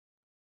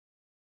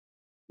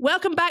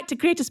Welcome back to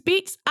Greatest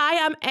Beats. I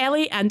am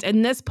Ellie, and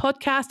in this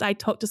podcast, I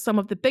talk to some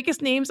of the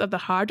biggest names of the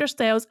harder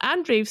styles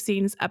and rave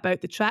scenes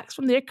about the tracks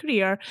from their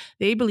career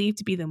they believe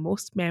to be the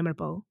most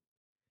memorable.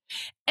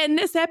 In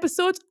this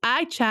episode,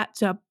 I chat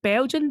to a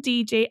Belgian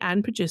DJ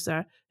and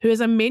producer who is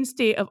a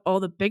mainstay of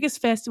all the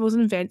biggest festivals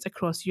and events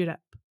across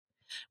Europe.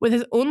 With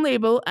his own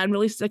label and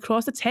releases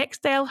across the tech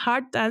style,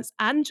 hard dance,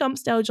 and jump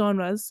style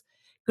genres,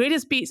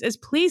 Greatest Beats is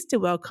pleased to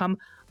welcome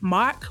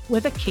Mark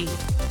with a K.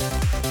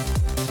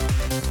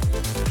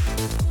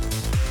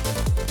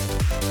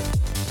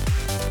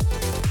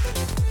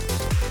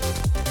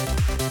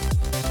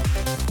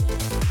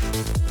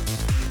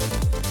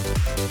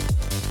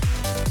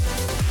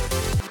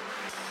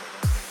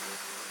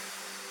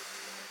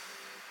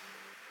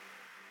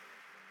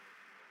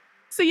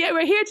 So yeah,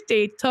 we're here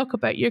today to talk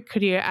about your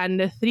career and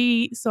the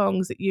 3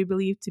 songs that you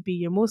believe to be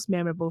your most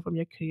memorable from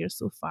your career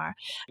so far.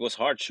 It was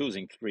hard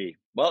choosing 3.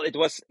 Well, it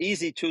was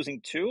easy choosing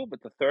 2,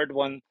 but the third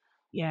one,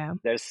 Yeah.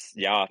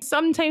 yeah.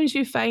 Sometimes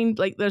you find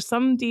like there's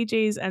some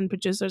DJs and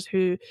producers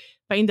who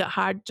find it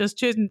hard just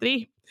choosing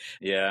 3.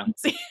 Yeah.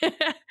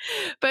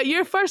 But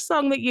your first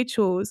song that you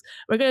chose,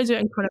 we're going to do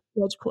it in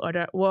chronological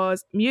order,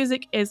 was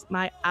Music Is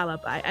My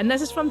Alibi. And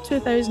this is from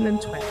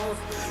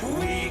 2012.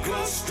 We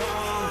grow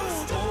strong.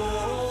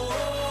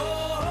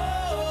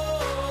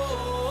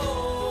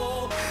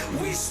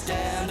 We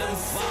stand and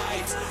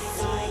fight.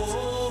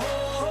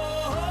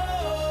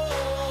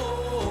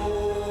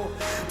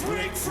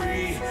 Break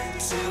free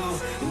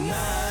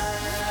tonight.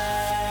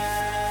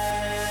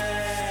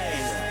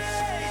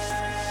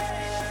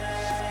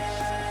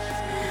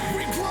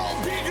 We grow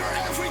bigger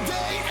every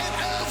day and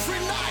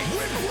every night.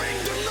 We bring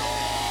the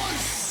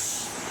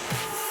noise.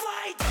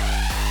 Fight.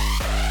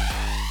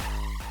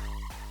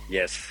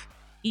 Yes.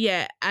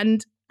 Yeah,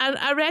 and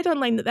I read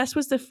online that this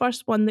was the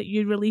first one that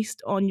you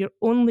released on your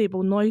own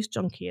label, Noise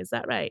Junkie. Is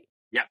that right?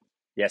 Yeah.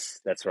 Yes,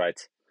 that's right.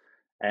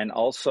 And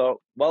also,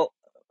 well,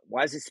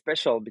 why is it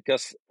special?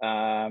 Because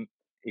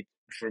it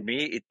for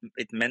me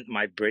it meant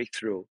my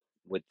breakthrough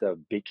with the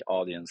big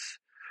audience.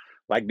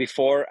 Like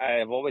before, I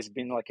have always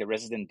been like a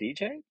resident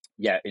DJ.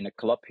 Yeah, in a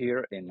club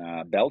here in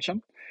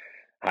Belgium,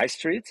 High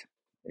Street,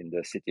 in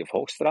the city of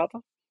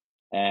Hoogstraten.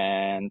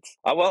 And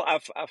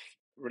I've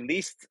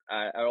released.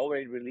 I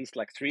already released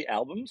like 3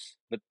 albums,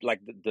 but like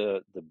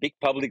the big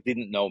public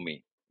didn't know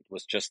me. It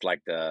was just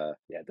like the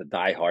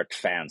diehard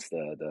fans,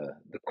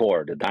 the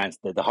core,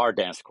 the hard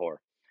dance core.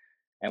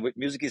 And with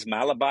Music Is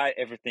Malabai,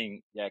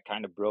 everything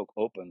kind of broke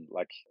open.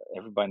 Like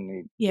everybody,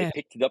 they Yeah.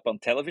 picked it up on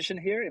television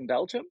here in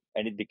Belgium,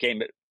 and it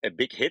became a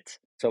big hit.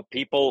 So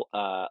people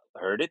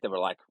heard it. They were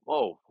like,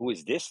 "Whoa, who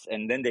is this?"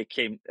 And then they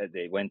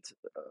went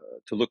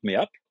to look me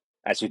up,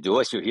 as you do.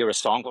 As you hear a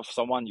song of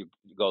someone, you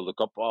go look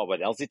up, oh,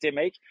 what else did they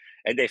make?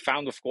 And they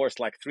found, of course,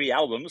 like 3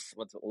 albums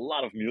with a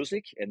lot of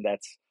music, and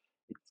it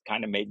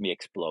kind of made me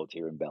explode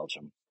here in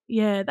Belgium.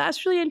 Yeah,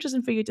 that's really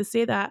interesting for you to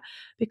say that,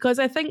 because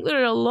I think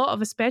there are a lot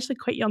of, especially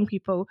quite young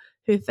people,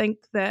 who think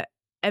that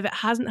if it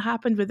hasn't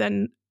happened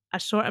within a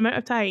short amount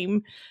of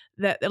time,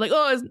 that they're like,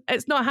 oh,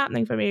 it's not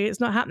happening for me. It's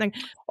not happening.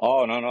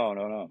 Oh,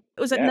 no.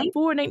 Was it Yeah.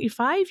 94,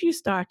 95 you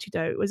started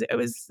out? It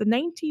was the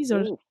 90s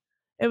or Ooh.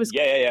 it was?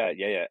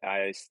 Yeah.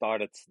 I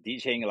started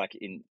DJing like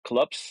in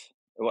clubs.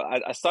 Well,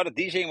 I started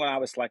DJing when I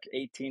was like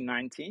 18,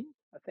 19,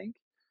 I think.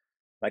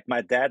 Like my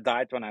dad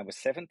died when I was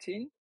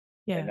 17.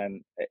 And Yeah.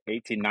 then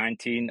 18,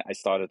 19, I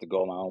started to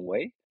go my own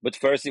way. But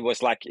first it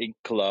was like in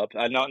club,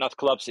 no, not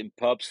clubs, in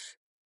pubs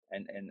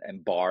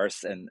and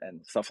bars and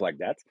stuff like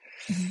that.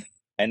 Mhm.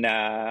 And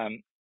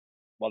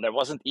well, there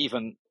wasn't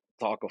even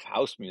talk of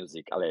house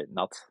music.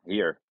 Not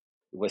here.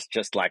 It was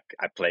just like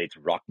I played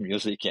rock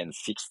music and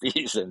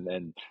 60s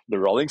and the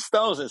Rolling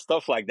Stones and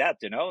stuff like that,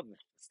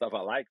 stuff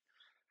I like.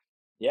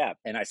 Yeah.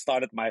 And I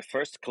started my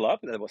first club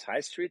that was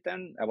High Street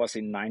then. I was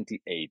in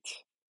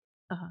 98.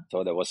 Uh-huh.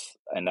 So there was,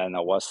 and then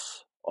I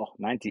was,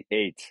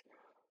 98.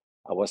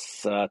 I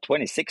was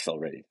 26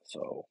 already.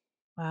 So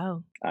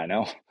Wow. I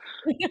know.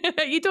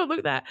 You don't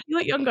look that. You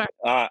look younger.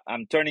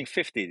 I'm turning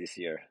 50 this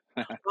year.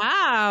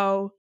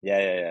 Wow.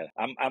 Yeah.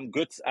 I'm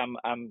good.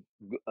 I'm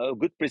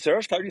good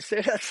preserved. How do you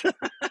say that?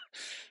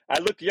 I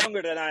look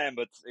younger than I am,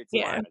 but it's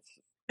Yeah. fine.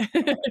 I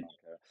don't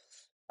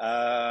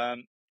care.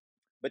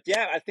 But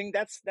yeah, I think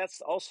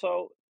that's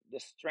also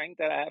the strength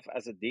that I have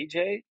as a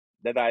DJ,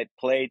 that I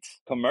played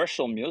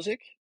commercial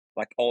music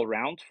like all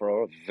round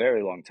for a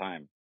very long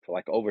time, for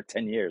like over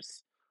 10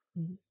 years.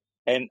 Mhm.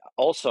 And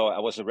also I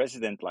was a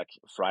resident like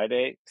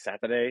Friday,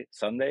 Saturday,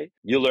 Sunday.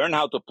 You learn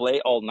how to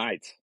play all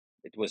night.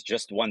 It was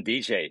just one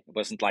DJ. It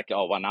wasn't like,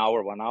 1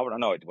 hour, 1 hour.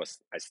 No, it was,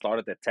 I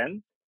started at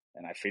 10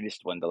 and I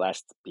finished when the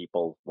last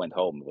people went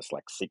home. It was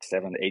like 6,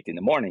 7, 8 in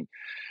the morning.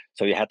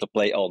 So you had to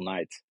play all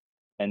night.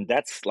 And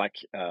that's like,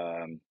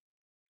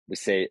 we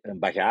say een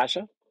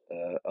bagage,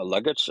 a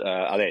luggage,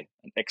 an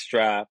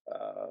extra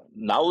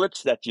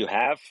knowledge that you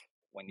have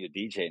when you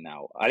DJ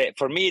now.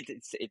 For me,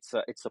 it's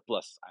a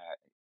plus.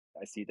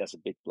 I see it as a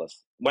big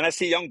plus. When I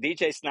see young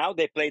DJs now,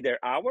 they play their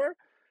hour,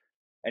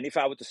 and if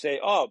I were to say,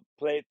 "Oh,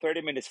 play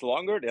 30 minutes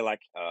longer," they're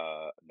like,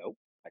 "No,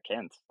 I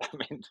can't." I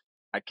mean,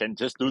 I can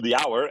just do the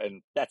hour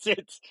and that's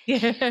it.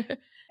 Yeah.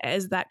 It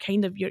is that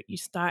kind of you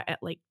start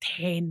at like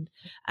 10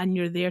 and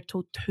you're there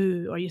till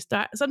 2, or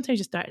sometimes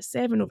you start at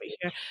 7 over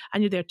here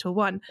and you're there till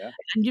 1. Yeah,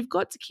 And you've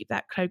got to keep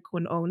that crowd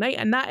going all night.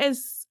 And that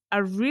is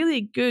a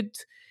really good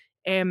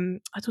I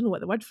don't know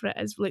what the word for it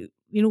is, like,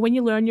 when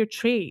you learn your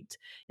trade,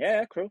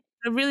 yeah, true.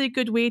 a really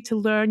good way to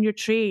learn your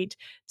trade,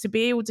 to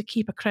be able to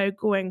keep a crowd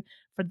going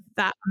for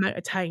that amount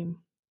of time.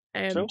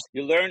 True.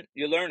 You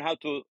learn how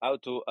to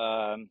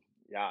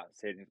yeah,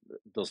 say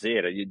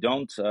doseren. You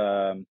don't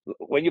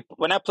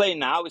when I play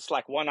now, it's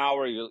like 1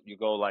 hour. You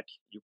go like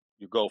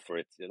you go for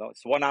it.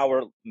 It's 1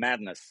 hour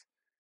madness.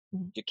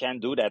 Mhm. You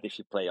can't do that if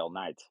you play all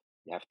night.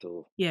 You have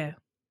to Yeah,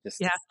 just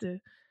you have to.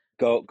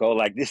 go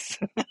like this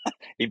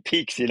in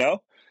peaks.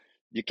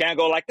 You can't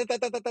go like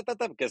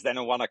that because then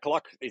at 1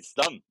 o'clock it's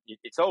done.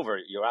 It's over.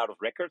 You're out of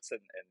records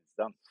and it's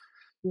done.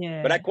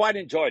 But I Yeah. quite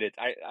enjoyed it.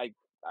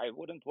 I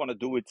wouldn't want to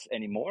do it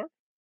anymore,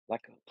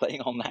 like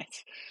playing all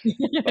night.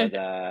 But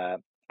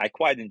I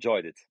quite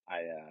enjoyed it.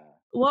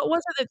 What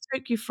was it that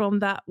took you from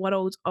that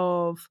world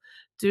of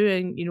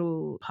doing,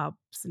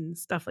 pubs and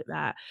stuff like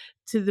that,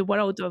 to the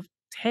world of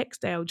tech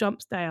style,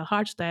 jump style,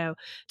 hard style,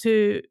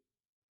 to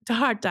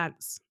hard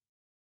dance?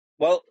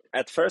 Well,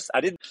 at first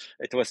I didn't.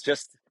 It was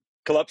just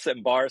clubs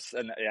and bars,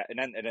 and yeah, and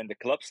then the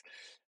clubs,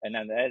 and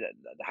then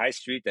the high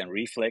street and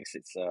Reflex.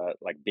 It's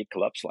like big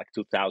clubs, like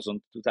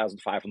 2,000,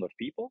 2,500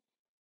 people.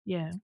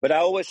 Yeah. But I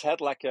always had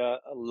like a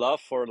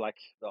love for like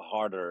the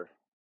harder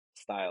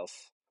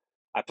styles.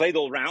 I played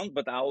all round,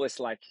 but I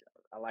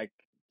like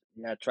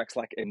yeah tracks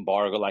like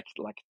Embargo, like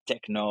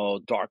techno,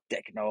 dark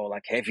techno,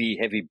 like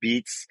heavy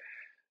beats.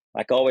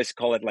 Like I always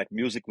call it like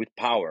music with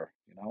power.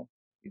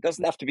 It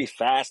doesn't have to be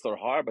fast or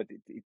hard, but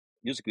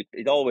music with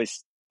it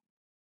always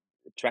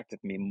attracted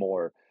me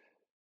more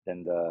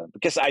than the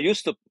because I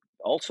used to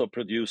also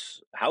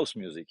produce house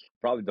music.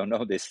 Probably don't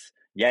know this.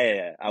 Yeah, yeah,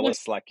 yeah. I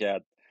was like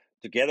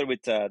together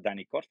with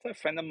Danny Corte, a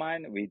friend of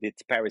mine. We did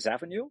Paris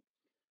Avenue.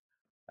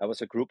 That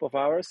was a group of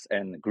ours,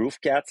 and Groove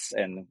Cats,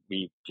 and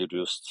we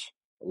produced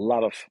a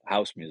lot of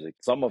house music.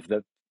 Some of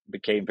that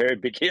became very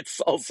big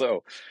hits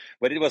also,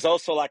 but it was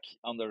also like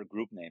under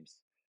group names.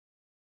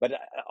 But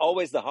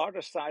always the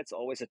harder sides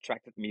always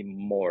attracted me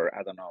more.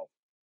 I don't know.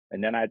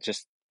 And then I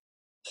just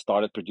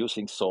started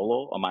producing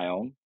solo on my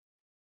own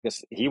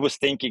because he was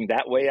thinking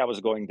that way, I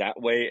was going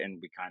that way, and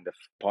we kind of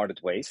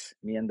parted ways,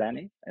 me and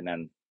Danny. And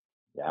then,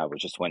 yeah, we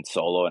just went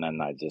solo, and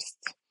then I just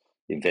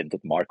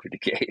invented Mark with the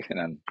K, and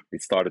then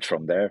it started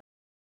from there.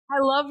 I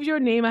love your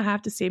name, I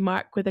have to say,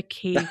 Mark with a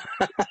K.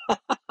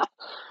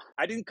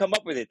 I didn't come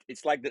up with it.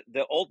 It's like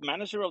the old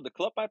manager of the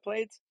club I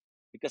played,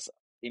 because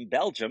in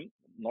Belgium,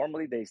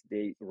 normally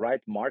they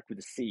write Mark with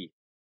a C.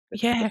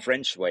 That's the Yeah.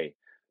 French way.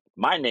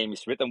 My name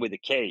is written with a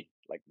K,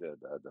 like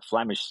the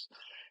Flemish.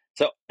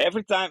 So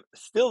every time,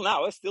 still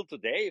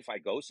today, if I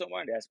go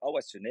somewhere and they ask, "Oh,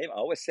 what's your name?" I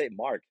always say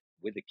Mark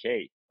with a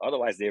K.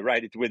 Otherwise, they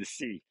write it with a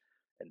C,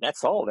 and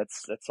that's all.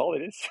 That's all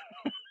it is.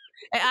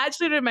 It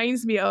actually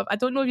reminds me of, I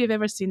don't know if you've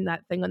ever seen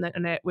that thing on the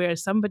internet where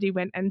somebody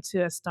went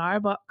into a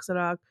Starbucks or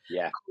a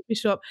Yeah, coffee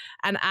shop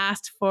and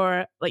asked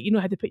for, like,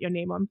 how they put your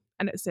name on,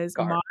 and it says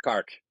Mark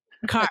Kark,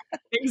 Carr.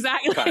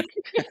 Exactly. Kark.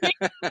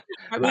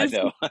 Mark with I a C.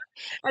 know.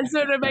 And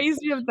so it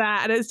reminds me of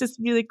that, and it's just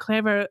really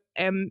clever.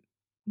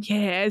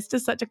 Yeah, it's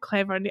just such a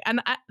clever name.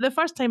 And the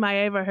first time I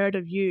ever heard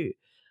of you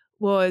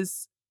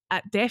was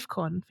at DEF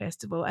CON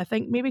festival, I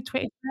think maybe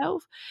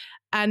 2012,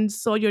 and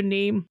saw your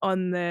name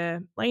on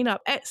the lineup.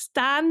 It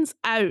stands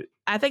out.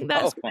 I think Oh,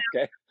 that's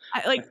okay,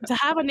 like, to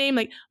have a name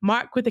like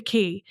Mark with a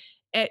K.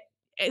 It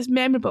it's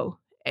memorable.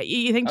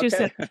 You think to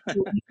yourself, okay.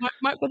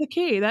 Mark with a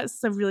K.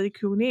 That's a really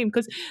cool name,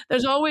 because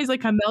there's always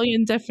like a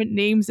million different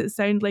names that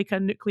sound like a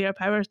nuclear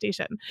power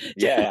station,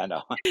 Yeah, I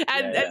know. and Yeah,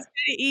 yeah. it's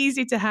very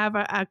easy to have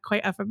a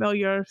quite a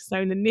familiar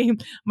sounding name.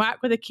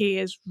 Mark with a K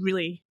is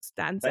really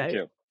stands Thank out.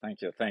 you,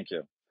 thank you, thank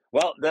you.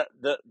 Well,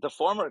 the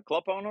former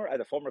club owner and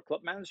the former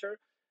club manager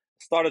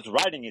started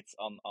writing it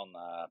on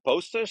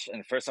posters, and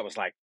at first I was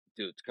like,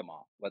 "Dude, come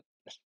on, what?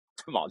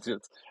 Come on,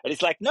 dude." And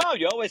it's like, "No,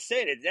 you always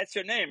say it. That's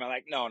your name." I'm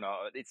like, "No,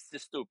 no, it's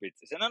just stupid."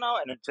 He said, "No, no,"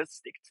 and it just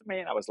stick to me.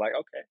 And I was like,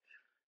 "Okay,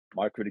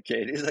 Mark with a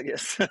K it is, I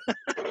guess."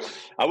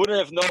 I wouldn't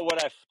have known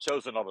what I've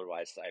chosen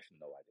otherwise. I have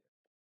no idea.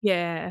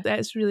 Yeah,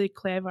 that's really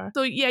clever.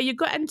 So yeah, you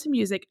got into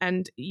music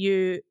and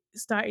you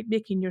started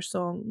making your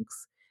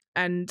songs,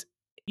 and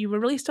you were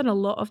released on a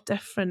lot of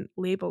different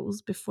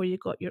labels before you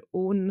got your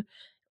own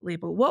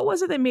label. What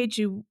was it that made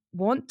you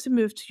want to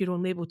move to your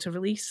own label to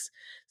release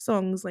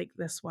songs like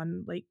this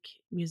one, like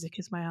Music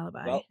Is My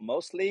Alibi? Well,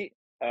 mostly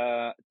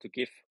to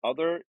give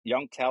other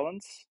young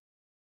talents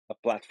a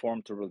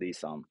platform to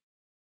release on,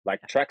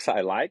 like tracks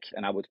I like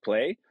and I would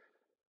play.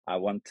 I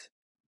want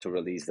to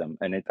release them,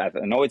 and I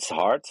know it's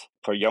hard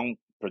for young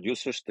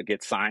producers to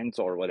get signed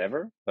or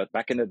whatever. But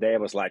back in the day, I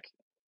was like,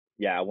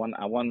 yeah, I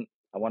want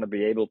to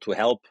be able to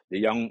help the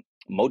young,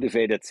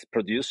 motivated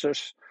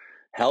producers,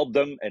 help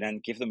them, and then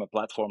give them a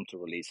platform to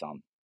release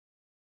on.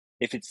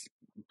 If it's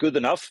good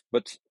enough,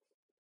 but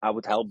I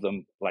would help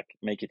them like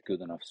make it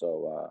good enough.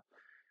 So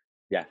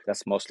yeah,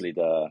 that's mostly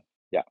the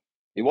yeah.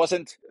 It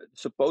wasn't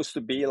supposed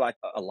to be like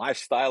a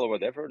lifestyle or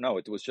whatever. No,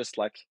 it was just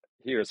like,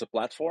 here's a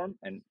platform,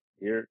 and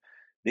here,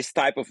 this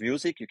type of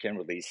music you can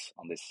release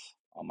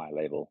on my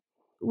label.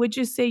 Would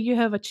you say you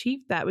have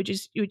achieved that? Would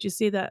you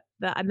say that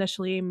that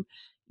initial aim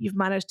you've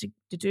managed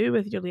to do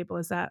with your label,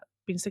 has that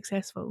been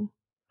successful?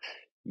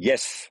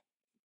 Yes.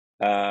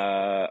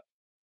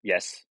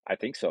 Yes, I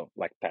think so.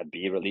 Like Pat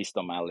B released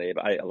on my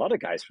label. A lot of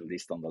guys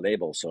released on the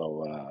label.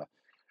 So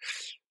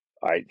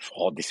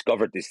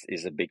discovered this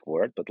is a big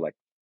word, but like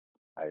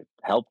I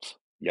helped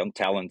young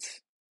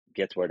talents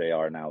get where they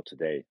are now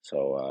today.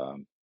 So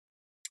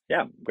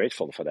yeah, I'm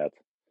grateful for that.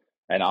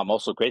 And I'm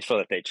also grateful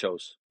that they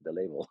chose the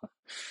label.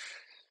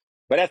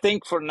 But I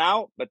think for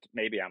now, but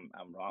maybe I'm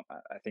wrong.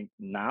 I think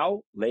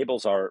now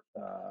labels are,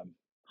 I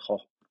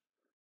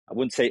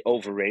wouldn't say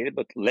overrated,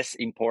 but less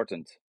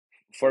important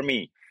for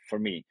me. For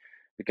me,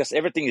 because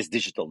everything is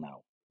digital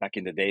now. Back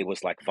in the day, it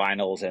was like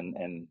vinyls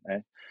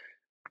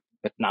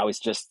but now it's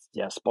just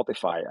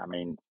Spotify. I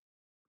mean,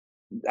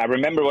 I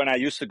remember when I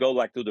used to go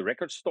like to the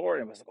record store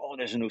and it was like, oh,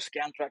 there's a new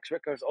Scantrax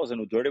records, oh, there's a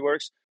new Dirty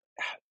Works.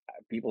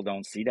 People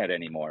don't see that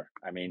anymore.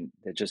 I mean,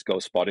 they just go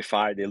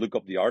Spotify, they look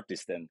up the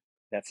artist, and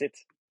that's it.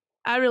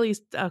 I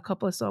released a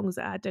couple of songs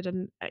that I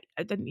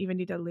didn't even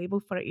need a label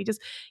for it.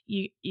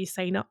 You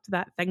sign up to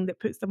that thing that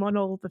puts them on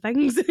all the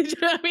things. Do you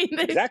know what I mean?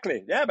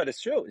 Exactly. Yeah, but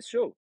it's true. It's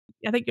true.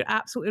 I think you're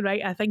absolutely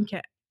right. I think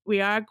we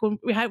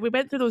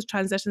went through those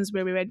transitions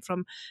where we went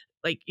from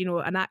like,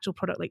 an actual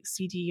product like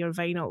CD or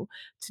vinyl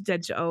to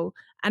digital.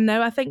 And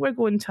now I think we're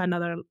going to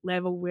another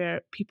level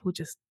where people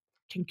just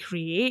can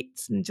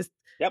create and just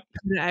Yep.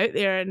 put it out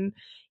there. And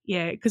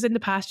yeah, because in the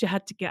past you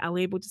had to get a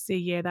label to say,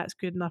 yeah, that's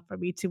good enough for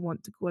me to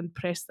want to go and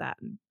press that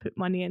and put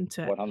money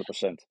into it.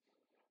 100%.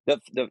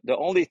 The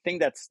only thing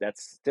that's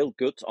still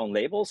good on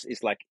labels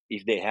is like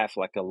if they have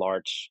like a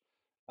large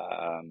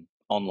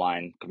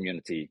online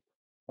community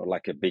or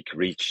like a big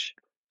reach,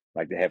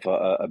 like they have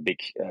a big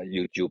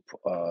YouTube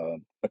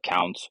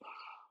account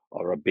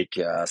or a big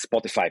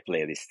Spotify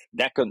playlist.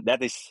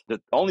 That is the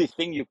only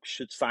thing you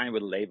should sign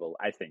with a label,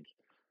 I think.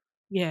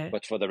 Yeah.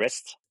 But for the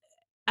rest,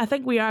 I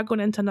think we are going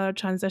into another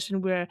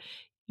transition where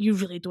you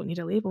really don't need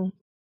a label.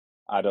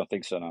 I don't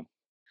think so. No.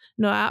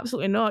 No,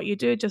 absolutely not. You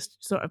do just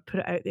sort of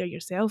put it out there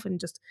yourself and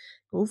just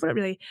go for it,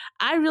 really.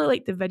 I really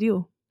like the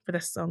video for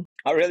this song.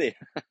 Oh, really?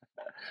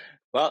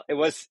 Well,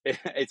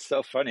 it's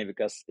so funny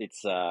because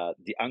it's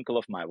the uncle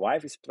of my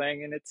wife is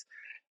playing in it,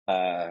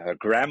 her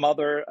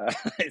grandmother,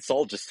 it's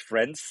all just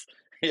friends.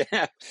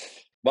 Yeah.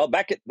 Well,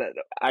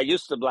 I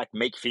used to like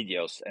make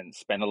videos and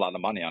spend a lot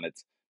of money on it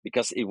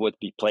because it would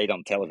be played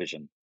on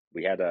television.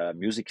 We had a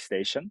music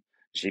station,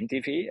 Jim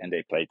TV, and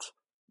they played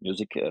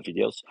music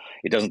videos.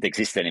 It doesn't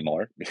exist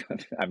anymore.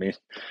 I mean,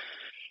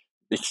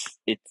 it's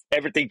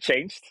everything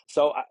changed.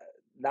 So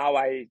now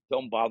I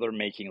don't bother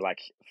making like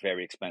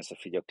very expensive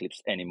video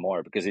clips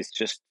anymore because it's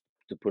just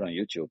to put on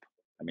YouTube.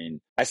 I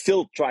mean, I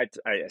still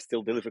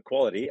deliver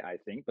quality, I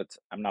think, but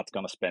I'm not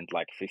going to spend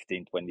like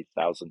 15,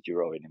 20,000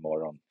 euro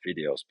anymore on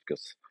videos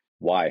because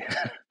why?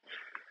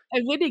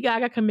 If Lady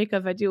Gaga can make a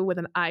video with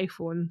an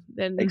iPhone,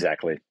 then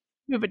Exactly.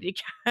 everybody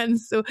can.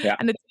 So, Yeah.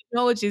 and the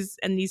technologies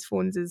in these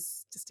phones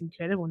is just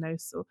incredible now.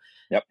 So,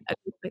 Yep. I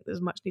don't think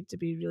there's much need to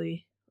be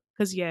really,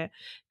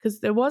 because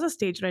there was a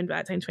stage around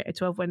that time,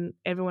 2012, when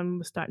everyone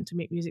was starting to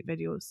make music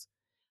videos.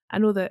 I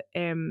know that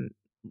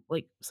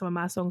like some of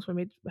my songs had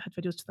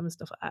videos to them and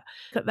stuff like that.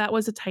 But that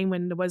was a time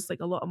when there was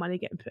like a lot of money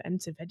getting put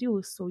into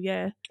videos. So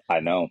yeah. I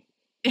know.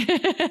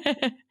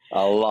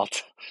 A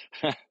lot.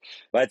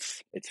 But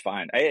it's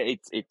fine.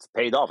 It's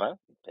paid off, huh?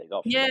 It paid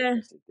off. Yeah.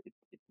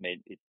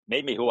 It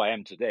made me who I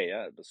am today.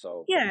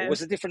 So Yeah. it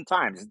was a different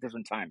time. It's a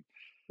different time.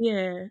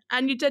 Yeah,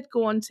 and you did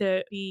go on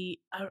to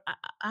be,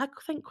 I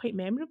think, quite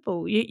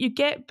memorable. You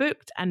get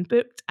booked and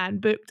booked and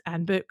booked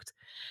and booked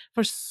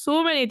for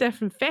so many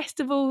different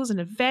festivals and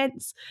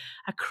events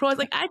across.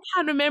 Like, I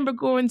can't remember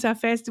going to a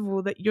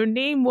festival that your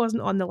name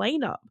wasn't on the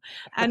lineup.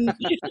 And I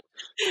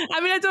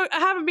mean, I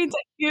haven't been to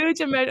a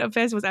huge amount of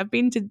festivals. I've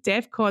been to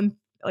DEF CON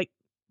like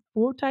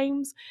 4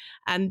 times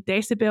and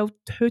Decibel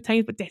 2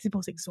 times, but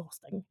Decibel's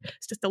exhausting.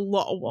 It's just a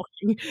lot of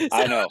walking.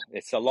 I know.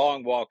 It's a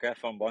long walk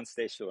from one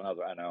stage to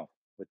another. I know.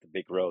 With the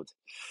big road.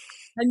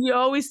 And you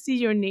always see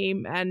your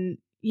name, and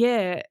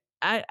yeah,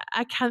 I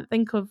can't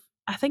think of.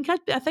 I think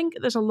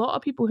there's a lot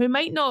of people who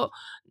might not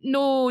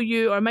know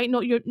you or might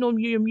not know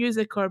your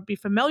music or be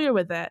familiar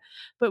with it,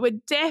 but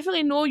would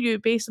definitely know you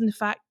based on the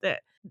fact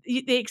that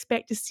they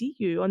expect to see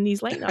you on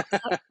these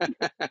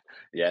lineups.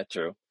 Yeah,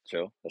 true.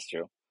 That's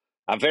true.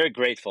 I'm very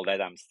grateful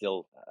that I'm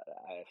still.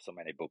 I have so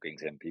many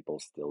bookings and people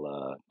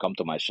still come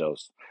to my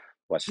shows,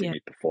 watching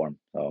me perform.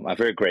 I'm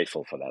very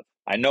grateful for that.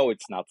 I know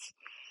it's not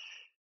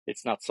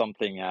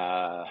something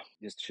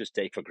you should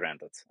take for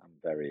granted. I'm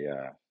very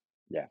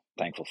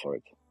thankful for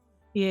it.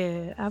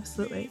 Yeah,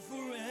 absolutely.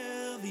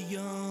 Forever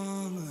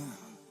young.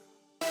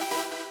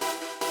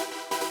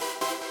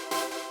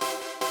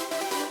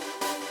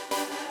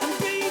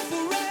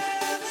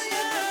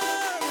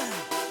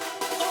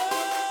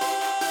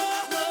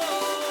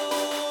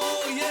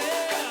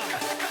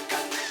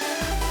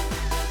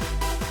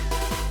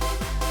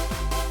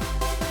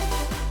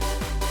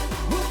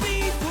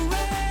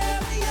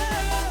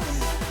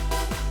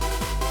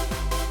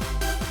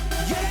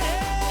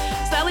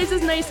 leads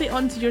us nicely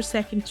onto your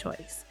second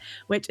choice,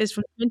 which is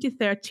from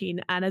 2013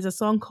 and is a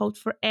song called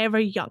Forever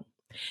Young.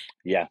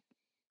 Yeah.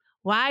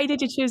 Why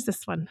did you choose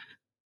this one?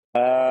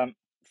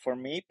 For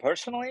me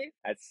personally,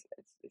 it's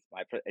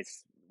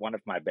one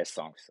of my best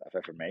songs I've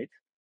ever made.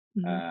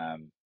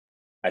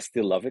 I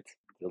still love it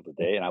till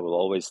today, and I will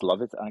always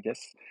love it, I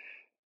guess.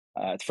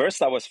 At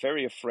first, I was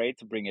very afraid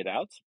to bring it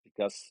out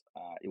because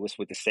it was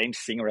with the same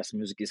singer as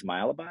Music Is My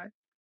Alibi.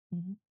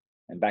 Mm-hmm.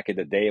 And back in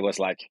the day, it was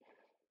like,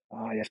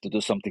 oh, you have to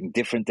do something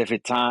different every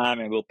time,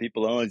 and will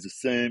people, oh, it's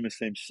the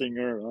same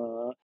singer.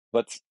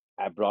 But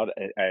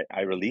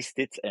I released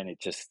it, and it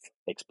just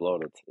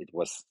exploded. It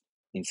was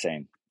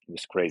insane. It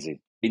was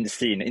crazy in the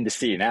scene.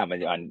 I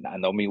mean, I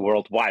know me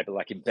worldwide, but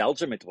like in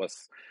Belgium, it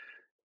was,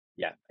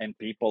 yeah. And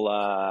people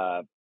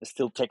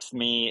still text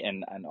me,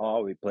 and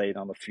oh, we played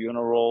on a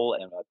funeral,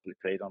 and we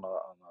played on a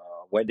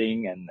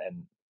wedding, and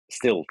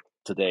still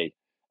today,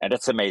 and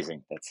that's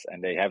amazing.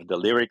 And they have the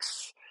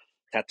lyrics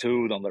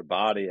tattooed on their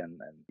body, and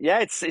yeah,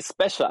 it's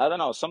special. I don't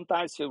know.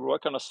 Sometimes you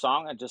work on a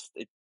song and just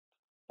it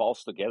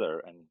falls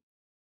together, and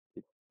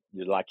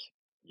you're like,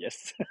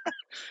 yes.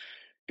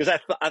 Because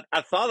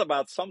I thought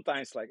about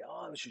sometimes like,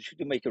 oh, should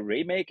you make a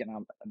remake?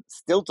 And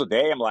still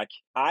today I'm like,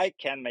 I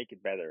can make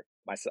it better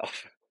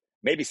myself.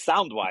 Maybe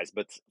sound wise,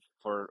 but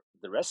for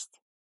the rest,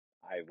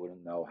 I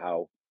wouldn't know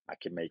how I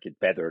can make it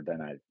better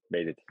than I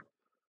made it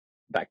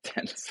back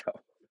then. So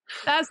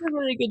That's a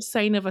really good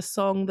sign of a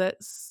song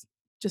that's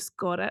just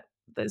got it.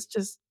 That's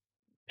just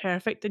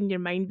perfect in your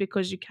mind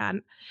because you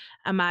can't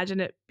imagine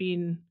it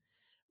being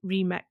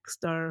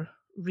remixed or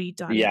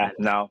redone. yeah, And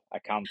no, I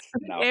can't. I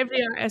think No, every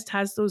artist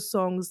has those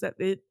songs that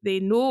they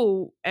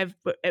know if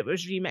it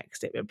was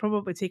remixed, it would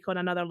probably take on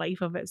another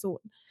life of its own.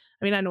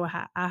 I mean, I know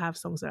I have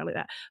songs that are like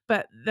that,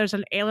 but there's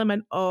an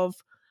element of,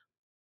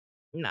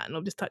 nah,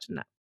 no, just touching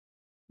that.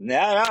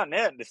 no,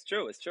 it's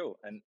true. It's true.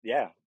 And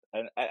yeah,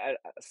 and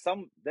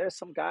there's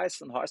some guys,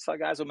 some hardstyle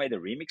guys who made a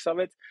remix of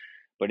it,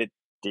 but it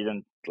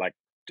didn't like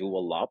do a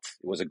lot.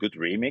 It was a good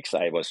remix.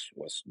 I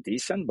was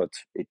decent, but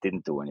it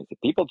didn't do anything.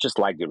 People just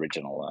like the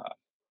original,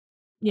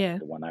 Yeah,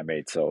 the one I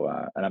made. So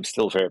and I'm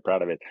still very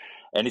proud of it.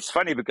 And it's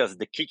funny because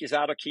the kick is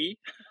out of key.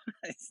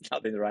 It's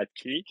not in the right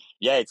key.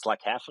 Yeah, it's like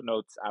half a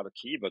note out of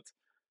key, but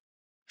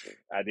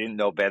I didn't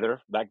know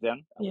better back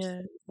then. I was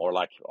yeah, more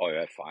like, oh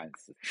yeah, fine.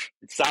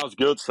 It sounds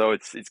good, so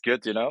it's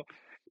good, you know.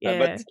 But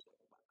yeah.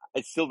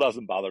 it still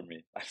doesn't bother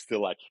me. I'm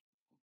still like,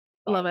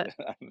 Love fine.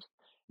 it.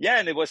 Yeah,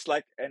 and it was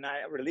like, and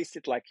I released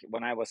it like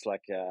when I was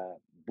like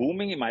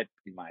booming in my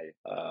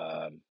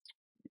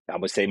I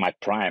would say my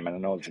prime. I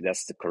don't know if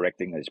that's the correct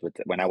English, but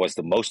when I was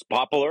the most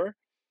popular,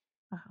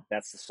 Wow.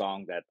 that's the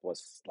song that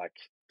was like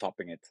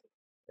topping it.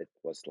 It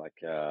was like,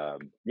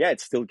 yeah, it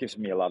still gives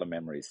me a lot of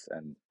memories,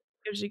 and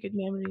Gives you good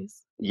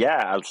memories.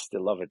 yeah, I'll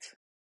still love it.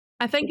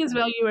 I think as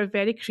well you were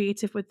very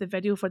creative with the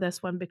video for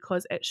this one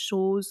because it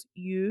shows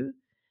you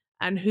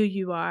and who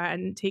you are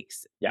and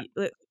takes Yeah,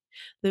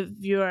 the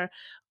viewer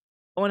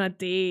on a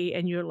day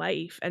in your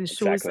life and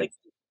shows like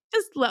exactly.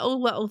 just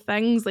little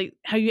things like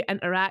how you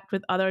interact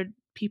with other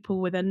people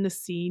within the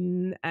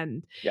scene.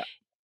 And Yeah,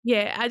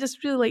 yeah, I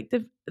just really liked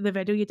the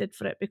video you did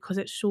for it because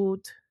it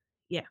showed,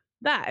 yeah,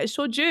 that it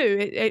showed you,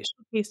 it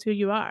showcased who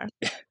you are.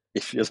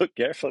 if you look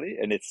carefully,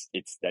 and it's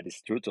that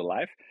is true to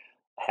life.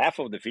 Half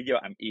of the video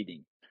I'm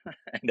eating,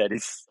 and that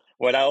is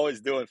what I always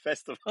do in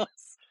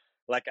festivals.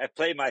 Like I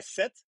play my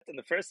set, and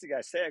the first thing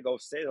I say, I go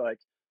say like,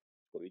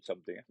 "Go eat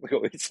something." We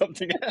go eat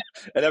something,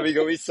 and then we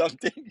go eat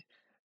something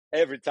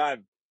every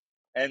time,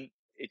 and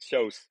it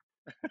shows.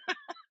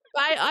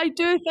 I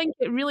do think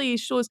it really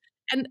shows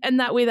in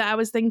that way that I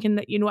was thinking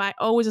that, you know, I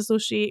always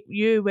associate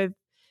you with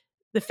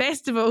the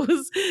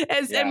festivals.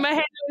 It's in Yeah. my head,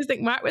 I always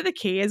think Mark with a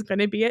K is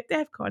gonna be at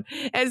DEF CON.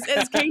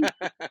 It's kind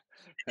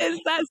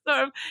it's that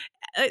sort of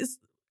it's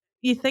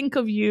you think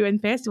of you in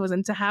festivals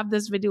and to have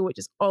this video which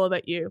is all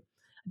about you.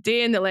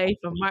 Day in the life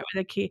of Mark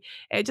with a K.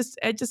 It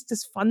just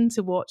is fun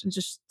to watch and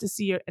just to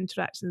see your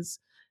interactions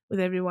with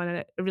everyone, and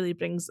it really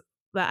brings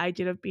that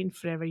idea of being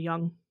forever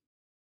young.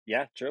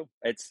 Yeah, true.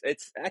 It's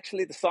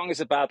actually the song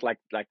is about like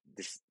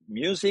this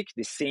music,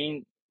 the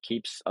scene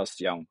keeps us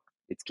young.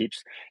 It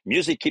keeps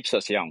music keeps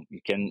us young. You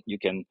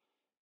can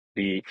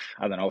be,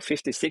 I don't know,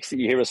 50, 60,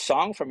 you hear a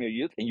song from your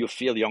youth and you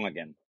feel young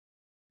again.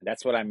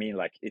 That's what I mean.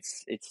 Like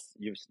it's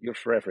you're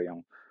forever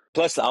young.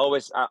 Plus,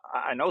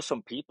 I know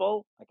some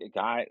people, like a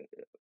guy,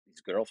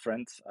 his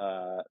girlfriend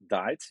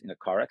died in a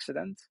car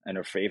accident, and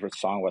her favorite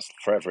song was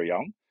 "Forever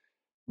Young,"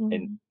 and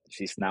Mm.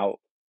 she's now,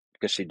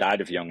 because she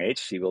died of young age,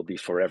 she will be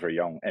forever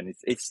young. And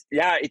it's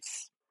yeah,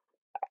 it's,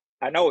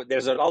 I know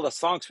there's a lot of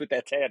songs with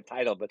that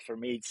title, but for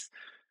me,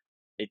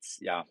 it's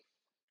yeah,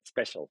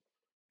 special,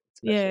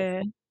 special.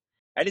 Yeah.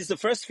 And it's the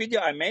first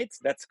video I made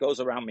that goes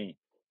around me.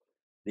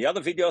 The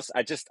other videos,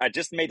 I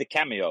just made a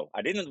cameo.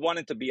 I didn't want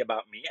it to be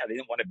about me. I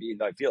didn't want to be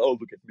like, feel, oh,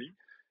 look at me.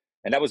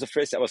 And that was the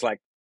first. I was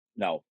like,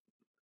 no,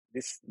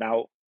 this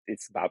now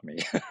it's about me.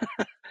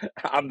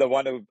 I'm the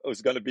one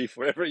who's going to be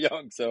forever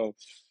young. So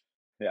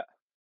yeah,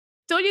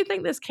 Don't you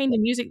think this kind of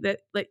music that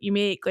like you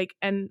make, like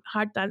in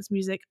hard dance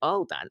music,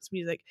 all dance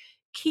music,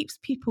 keeps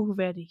people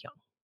very young.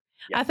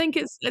 I Yeah. think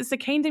it's the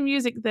kind of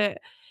music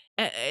that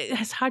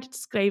it's hard to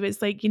describe.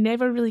 It's like you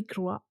never really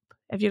grow up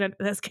if you're into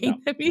this kind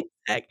No. of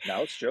music.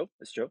 No, it's true.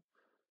 It's true.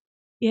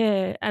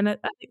 Yeah, and I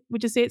think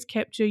would you say it's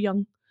kept you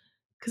young?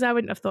 Because I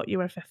wouldn't have thought you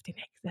were 50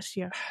 this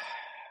year.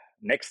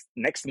 Next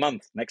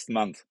month. Next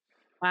month.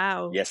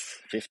 Wow. Yes,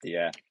 50.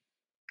 Yeah.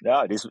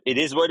 Yeah. It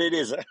is what it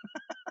is.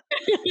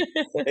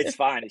 It's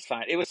fine. It's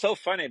fine. It was so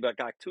funny, but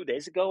like 2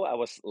 days ago, I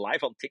was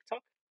live on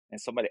TikTok, and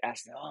somebody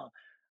asked me, "Oh,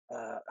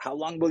 how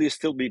long will you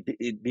still be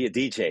a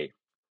DJ?"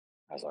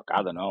 I was like,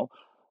 "I don't know.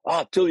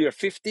 Oh, till you're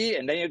 50,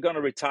 and then you're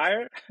gonna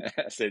retire."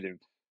 I said,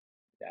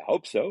 "Yeah, I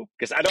hope so,"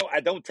 because I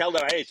don't tell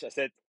their age. I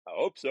said, "I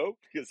hope so,"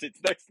 because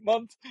it's next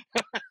month,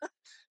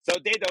 so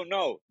they don't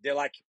know. They're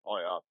like, "Oh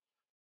yeah,"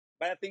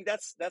 but I think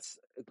that's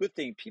a good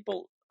thing.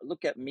 People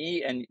look at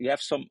me, and you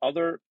have some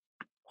other.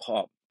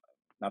 Oh,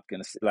 not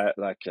gonna say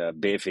like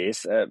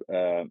BV's,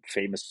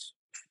 famous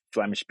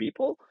Flemish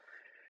people,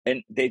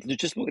 and they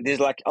just look. They're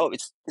like, oh,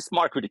 it's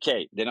Mark with a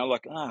K. They're not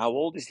like, how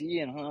old is he?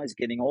 And he's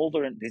getting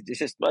older, and this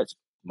just it's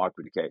Mark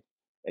with a K.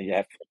 And you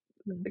have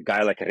Mm, a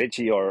guy like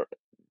Richie, or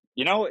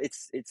you're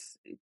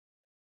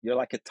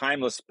like a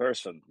timeless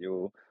person.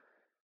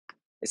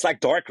 It's like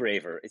Dark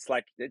Raver. It's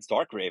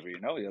Dark Raver.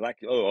 You're like,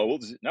 oh, how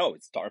old is it? No,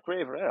 it's Dark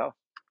Raver.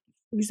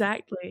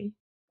 exactly.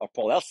 Or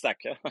Paul Elstak.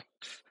 Yeah.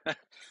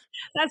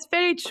 That's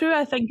very true,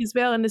 I think, as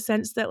well, in the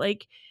sense that,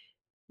 like,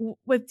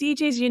 with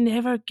DJs, you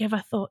never give a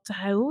thought to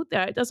how old they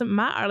are. It doesn't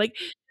matter. Like,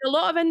 a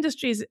lot of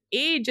industries,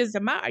 age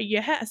doesn't matter.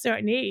 You hit a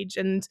certain age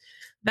and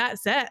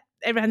that's it.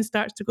 Everything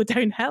starts to go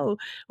downhill.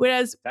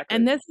 Whereas in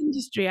Exactly. this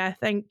industry, I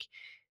think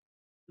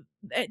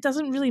it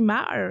doesn't really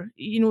matter.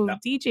 No.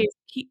 DJs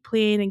keep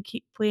playing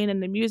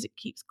and the music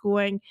keeps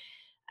going.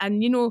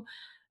 And,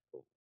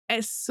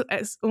 it's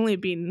only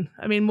been,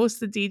 I mean,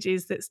 most of the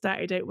DJs that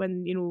started out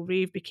when,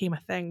 rave became a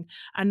thing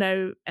are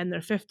now in their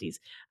 50s.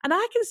 And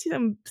I can see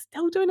them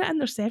still doing it in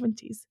their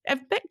 70s. If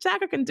Mick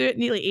Jagger can do it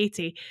nearly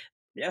 80,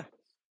 Yeah.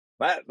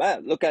 But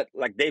look at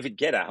like David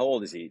Guetta. How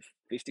old is he?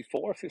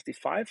 54,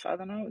 55? I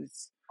don't know.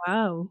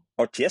 wow.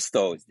 Or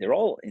Tiesto. They're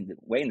all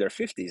way in their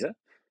 50s. Huh?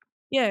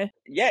 Yeah.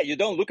 Yeah, you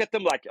don't look at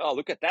them like, oh,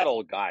 look at that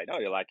old guy. No,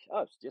 you're like,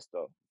 oh, it's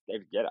Tiesto,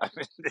 David Guetta. I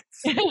mean,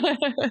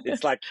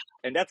 it's like,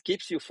 and that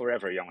keeps you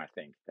forever young. I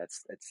think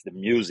it's the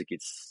music.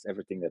 It's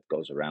everything that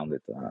goes around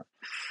it.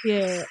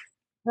 Yeah.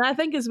 And I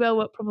think as well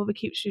what probably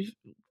keeps you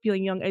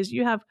feeling young is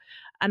you have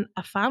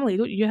a family,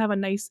 don't you? You have a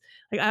nice,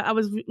 like, I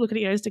was looking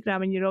at your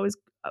Instagram and you're always,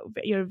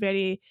 you're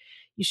very,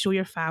 you show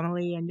your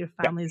family and your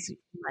family's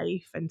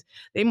life and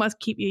they must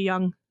keep you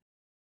young.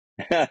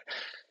 Yeah.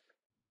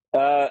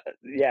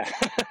 Yeah.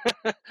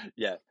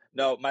 Yeah.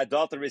 No, my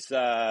daughter is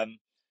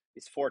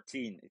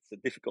 14. It's a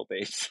difficult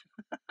age.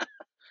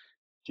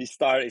 She's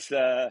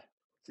a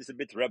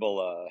bit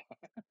rebel.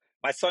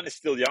 My son is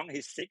still young.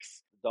 He's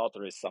 6.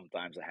 Daughter is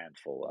sometimes a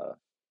handful.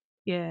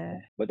 Yeah.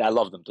 But I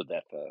love them to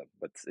death.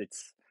 But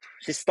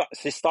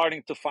she's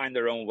starting to find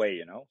her own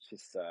way.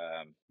 She's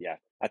yeah.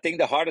 I think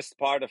the hardest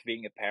part of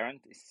being a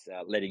parent is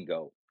letting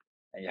go,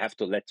 and you have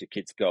to let your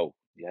kids go.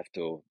 You have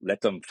to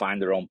let them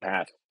find their own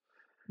path,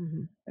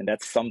 Mhm. and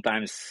that's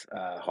sometimes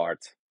hard.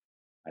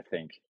 I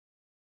think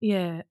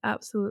Yeah,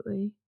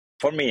 absolutely.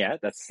 for me, yeah,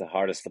 that's the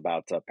hardest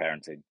about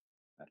parenting.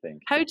 I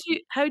think How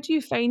do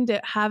you find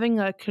it having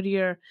a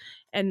career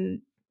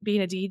in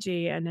being a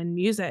DJ and in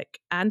music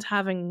and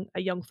having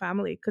a young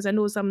family? Because I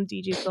know some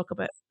DJs talk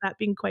about that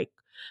being quite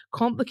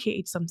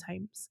complicated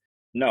sometimes.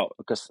 no,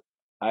 because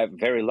I'm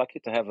very lucky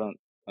to have an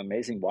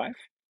amazing wife.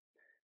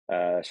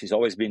 She's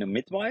always been a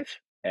midwife,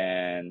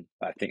 and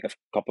I think a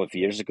couple of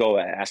years ago,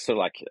 I asked her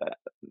like,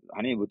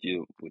 "Honey, would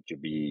you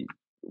be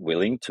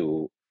willing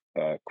to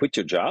quit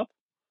your job,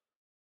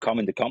 come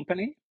in the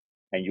company,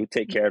 and you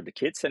take care of the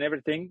kids and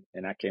everything,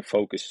 and I can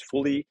focus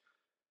fully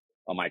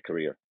on my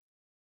career?"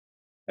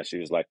 And she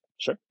was like,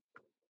 "Sure,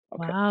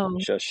 okay." Wow.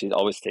 So she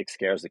always takes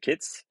care of the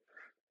kids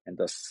and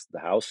does the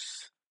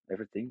house,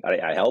 everything.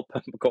 I help,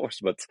 of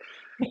course, but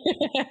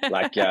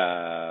like,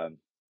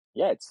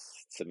 yeah,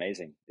 it's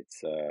amazing.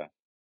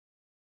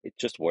 It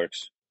just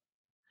works.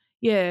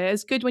 Yeah,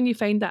 it's good when you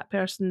find that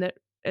person that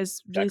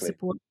is really Exactly.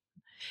 supportive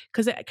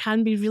because it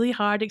can be really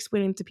hard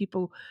explaining to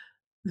people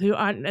who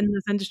aren't in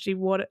this industry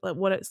what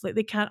it's like.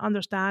 They can't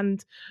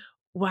understand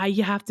why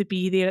you have to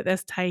be there at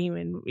this time,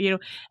 and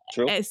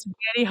True. it's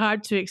very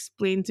hard to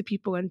explain to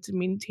people and to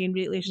maintain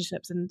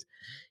relationships, and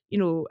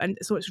and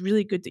so it's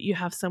really good that you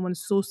have someone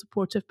so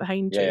supportive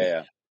behind Yeah, you. yeah,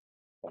 yeah.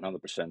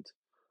 100%.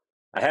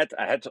 I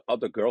had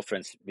other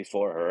girlfriends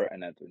before her,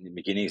 and in the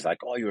beginning, it's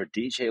like, "Oh, you're a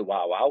DJ,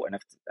 wow, wow,"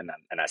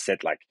 and I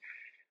said like,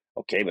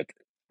 "Okay, but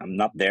I'm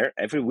not there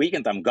every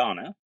weekend. I'm gone,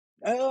 huh?"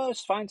 "Oh,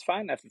 it's fine, it's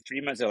fine." After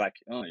 3 months, they're like,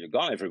 "Oh, you're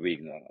gone every week."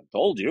 I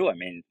told you. I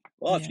mean,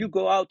 well, if Yeah, you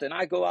go out and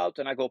I go out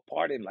and I go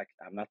party, I'm like,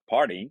 I'm not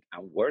partying.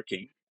 I'm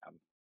working. I'm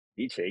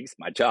DJing. It's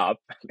my job.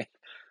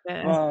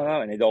 yeah.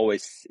 Oh, and it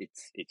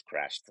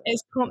crashed.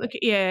 It's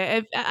complicated.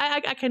 Yeah,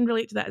 I can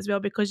relate to that as well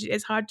because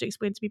it's hard to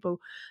explain to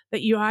people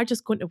that you are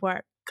just going to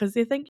work because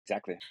they think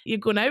exactly. you're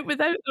going out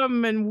without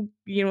them and,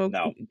 No,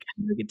 having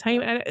a good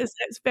time. no, And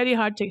it's very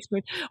hard to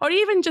explain. Or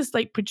even just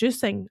like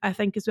producing, I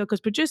think, as well, because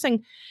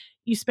producing,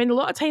 you spend a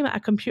lot of time at a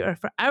computer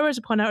for hours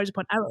upon hours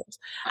upon hours,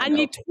 I and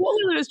you know.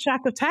 totally lose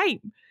track of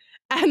time.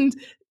 And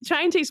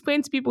trying to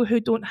explain to people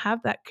who don't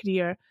have that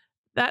career,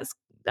 that's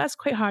that's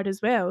quite hard as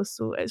well.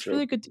 So it's True.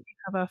 really good to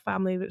have a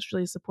family that's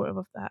really supportive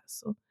of that.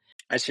 So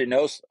As she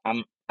knows,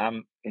 I'm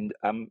in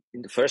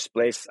the first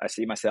place. I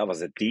see myself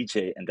as a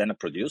DJ and then a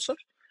producer.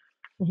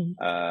 mhm.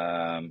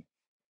 Um,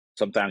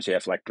 Sometimes you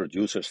have like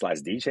producer slash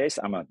DJs.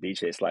 I'm a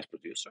DJ slash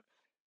producer.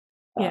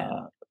 Yeah.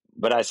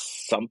 But I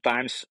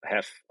sometimes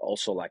have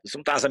also like,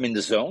 sometimes I'm in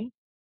the zone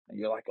and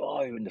you're like,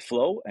 oh, you're in the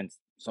flow. And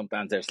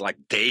sometimes there's like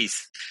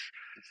days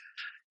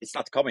it's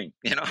not coming,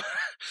 you know?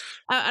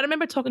 I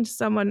remember talking to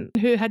someone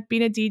who had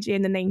been a DJ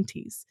in the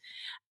 90s,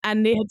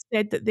 and they had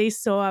said that they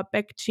saw a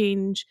big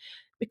change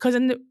because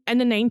in the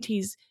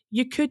 90s,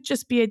 you could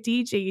just be a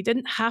DJ. You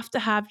didn't have to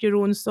have your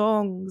own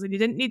songs, and you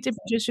didn't need to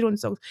produce your own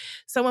songs.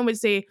 Someone would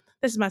say,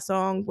 "This is my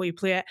song, will you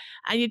play it?"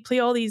 And you'd play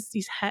all these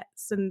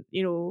hits, and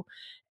Yeah.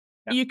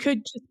 you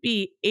could just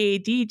be a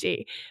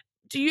DJ.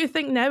 Do you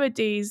think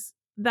nowadays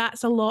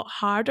that's a lot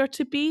harder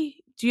to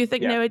be? Do you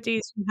think Yeah.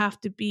 nowadays you have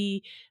to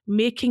be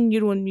making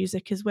your own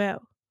music as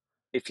well?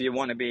 If you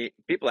want to be,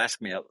 people ask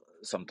me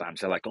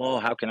sometimes, they're like, oh,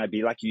 how can I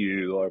be like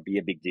you or be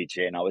a big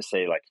DJ? And I always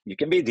say, like, you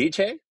can be a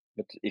DJ,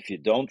 but if you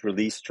don't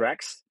release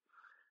tracks,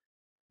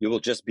 you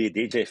will just be a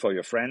DJ for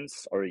your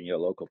friends or in your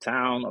local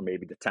town or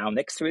maybe the town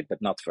next to it,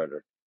 but not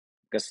further.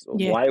 Because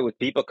Yeah. why would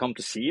people come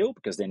to see you?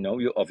 Because they know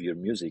you of your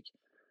music.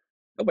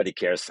 Nobody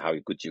cares how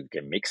good you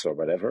can mix or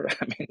whatever.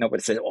 I mean,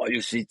 nobody says, oh,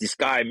 you see this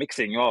guy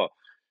mixing. Oh,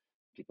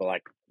 people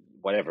like,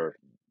 whatever.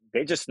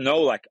 They just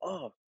know, like,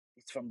 oh,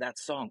 it's from that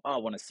song. Oh, I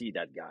want to see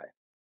that guy.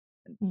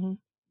 And Mhm.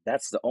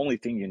 that's the only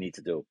thing you need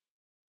to do.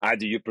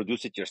 Either you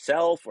produce it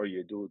yourself or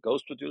you do a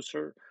ghost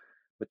producer,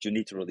 but you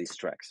need to release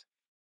tracks.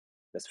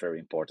 That's very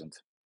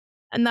important.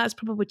 And that's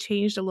probably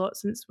changed a lot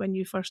since when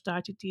you first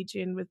started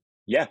DJing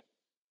Yeah,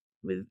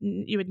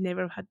 you would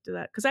never have had to do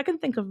that. Because I can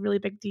think of really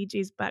big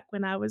DJs back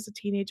when I was a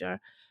teenager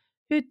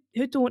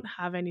who don't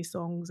have any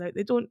songs out.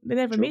 They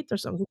never true. made their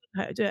songs, they didn't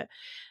know how to do it.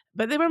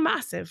 But they were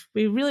massive.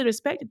 We really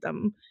respected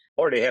them.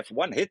 Or they have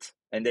one hit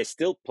and they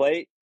still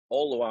play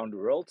all around the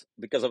world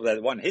because of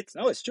that one hit.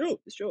 No, it's true.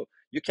 It's true.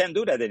 You can't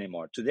do that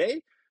anymore.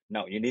 Today,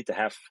 no, you need to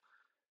have,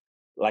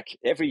 like,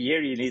 every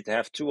year you need to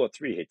have 2 or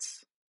 3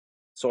 hits,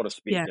 so to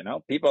speak, Yeah. you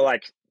know? People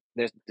like,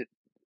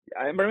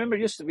 I remember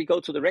we go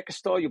to the record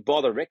store, you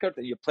bought a record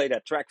and you play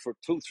that track for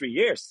 2, 3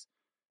 years.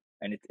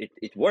 And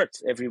it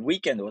worked every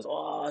weekend. It was,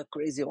 oh,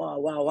 crazy. Wow,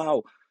 wow,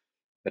 wow.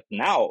 But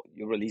now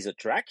you release a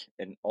track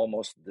and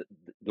almost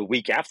the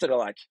week after they're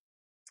like,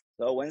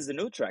 so when's the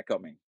new track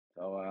coming?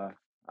 So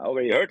I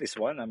already heard this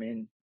one. I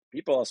mean,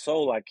 people are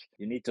so like,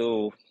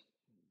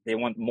 they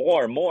want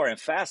more and more and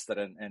faster.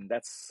 And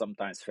that's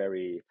sometimes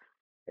very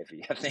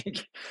heavy, I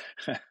think.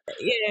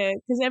 Yeah,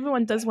 because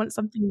everyone does want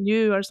something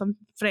new or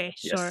something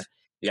fresh or,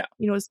 Yes.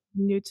 Yeah.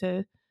 something new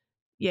to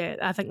yeah,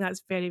 I think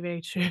that's very,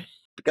 very true.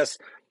 Because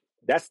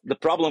that's the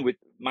problem with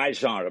my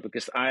genre,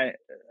 because I'm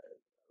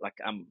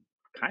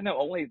kind of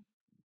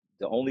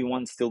the only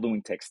one still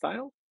doing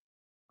textile.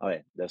 Oh,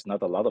 yeah, there's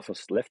not a lot of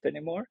us left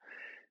anymore.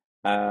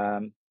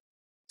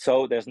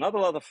 So there's not a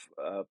lot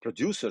of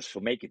producers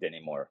who make it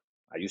anymore.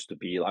 I used to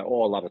be like,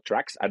 oh, a lot of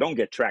tracks. I don't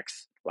get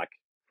tracks like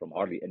from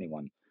hardly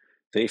anyone.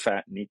 So if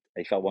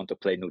I want to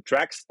play new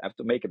tracks, I have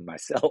to make it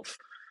myself.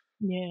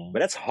 Yeah, But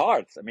that's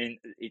hard. I mean,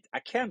 I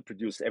can't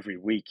produce every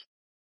week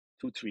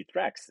 2, 3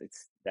 tracks.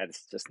 That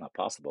is just not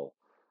possible.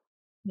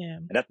 yeah.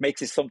 And that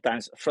makes it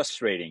sometimes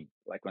frustrating.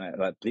 Like when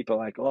like people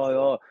are like,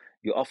 oh,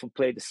 you often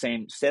play the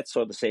same sets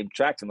or the same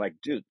tracks. I'm like,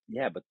 dude,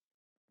 yeah, but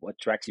what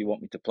tracks you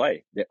want me to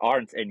play? There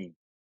aren't any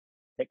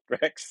tech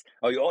tracks.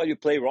 Oh, you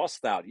play raw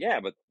style. Yeah,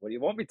 but what do you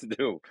want me to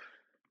do?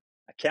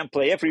 I can't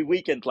play every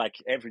weekend like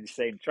every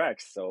same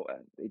tracks. So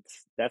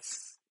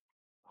that's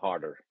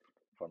harder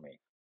for me.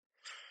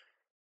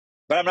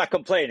 But I'm not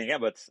complaining. Yeah,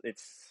 but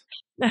it's.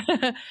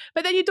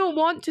 But then you don't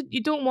want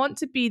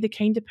to be the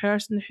kind of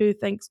person who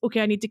thinks,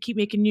 okay, I need to keep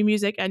making new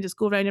music and just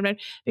go round and round,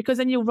 because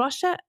then you'll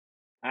rush it.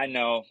 I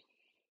know,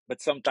 but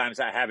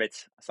sometimes I have it.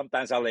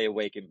 Sometimes I lay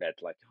awake in bed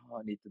like, oh,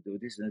 I need to do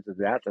this and to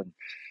that, and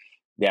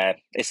yeah,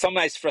 it's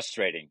sometimes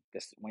frustrating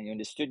because when you're in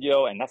the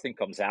studio and nothing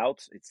comes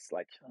out, it's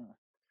like,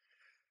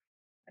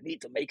 I need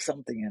to make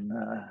something, and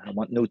I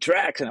want new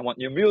tracks and I want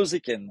new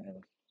music, and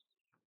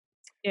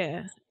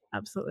Yeah,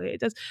 absolutely. It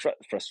does.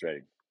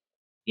 frustrating.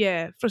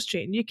 Yeah,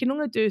 frustrating. You can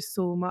only do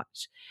so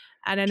much.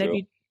 And then if True.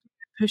 you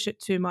push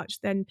it too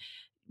much, then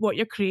what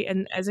you're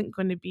creating isn't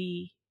going to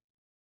be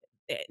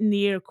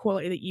near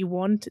quality that you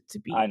want it to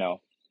I be.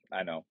 know.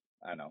 I know.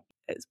 I know.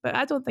 But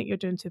I don't think you're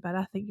doing too bad.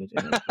 I think you're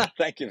doing okay.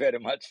 Thank you very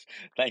much.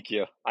 Thank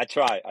you. I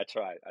try. I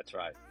try. I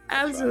try. I try.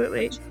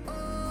 Absolutely.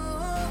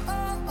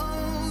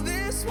 Oh,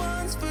 this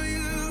one's for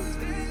you.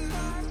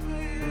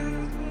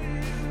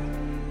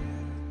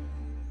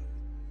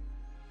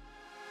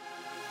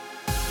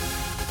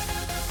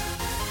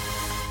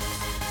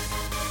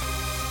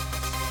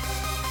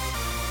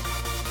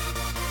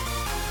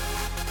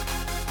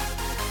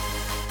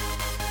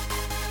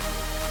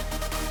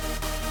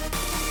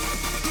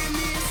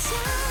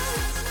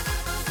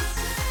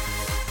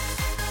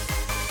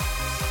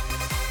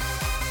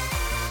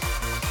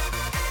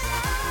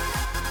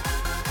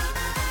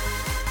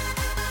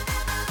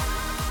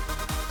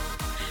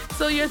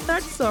 So your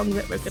third song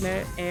that we're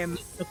gonna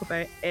talk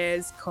about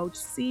is called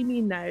 "See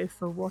Me Now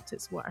for What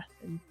It's Worth"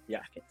 in Yeah.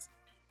 brackets.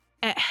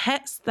 It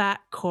hits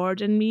that chord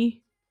in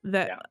me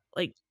that, Yeah.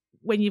 like,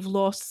 when you've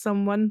lost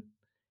someone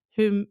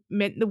who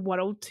meant the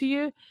world to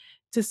you,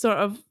 to sort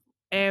of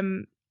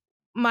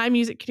my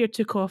music career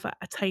took off at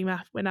a time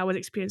when I was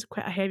experiencing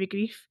quite a heavy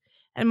grief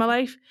in my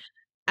life,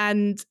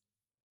 and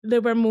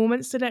there were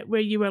moments in it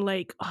where you were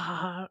like,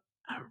 "Ah,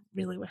 I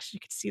really wish you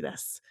could see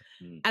this."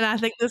 Mm. And I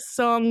think this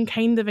song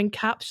kind of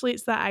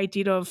encapsulates that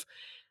idea of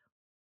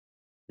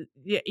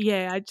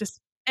yeah,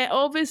 it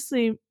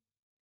obviously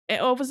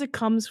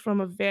comes from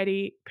a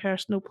very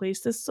personal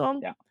place, this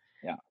song, Yeah.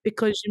 Yeah.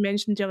 because you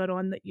mentioned earlier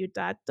on that your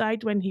dad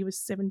died when he was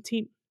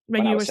 17,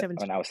 when you were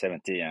 17. When I was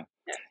 17, yeah.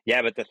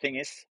 Yeah, but the thing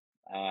is,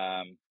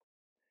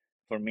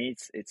 for me,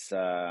 it's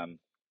the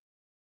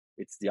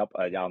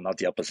yeah, not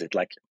the opposite.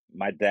 Like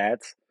my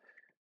dad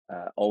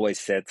always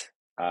said,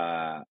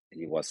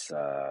 he was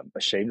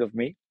ashamed of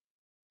me.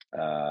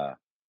 Uh,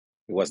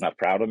 he was not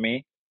proud of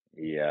me.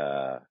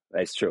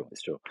 It's true.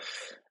 It's true.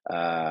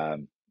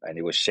 And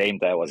he was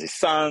ashamed that I was his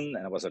son,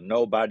 and I was a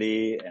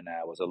nobody, and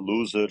I was a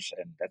loser,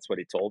 and that's what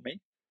he told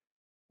me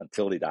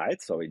until he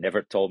died. So he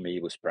never told me he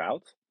was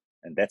proud,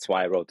 and that's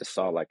why I wrote the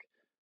song. Like,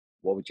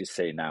 what would you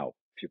say now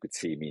if you could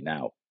see me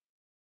now?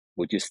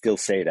 Would you still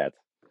say that?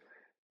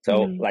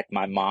 So, Mhm. like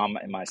my mom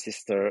and my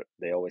sister,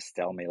 they always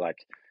tell me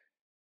like,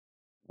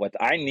 what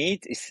I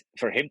need is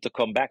for him to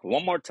come back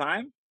one more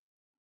time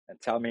and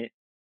tell me,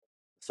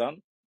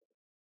 son,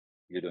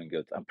 you're doing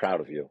good. I'm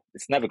proud of you.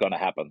 It's never going to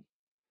happen.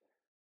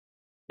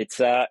 It's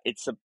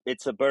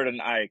a burden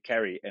I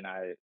carry, and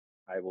I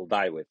will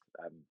die with.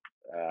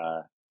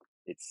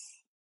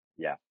 It's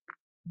yeah,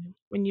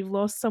 When you've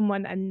lost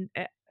someone and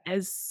it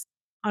is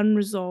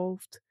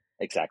unresolved.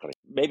 exactly.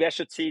 Maybe I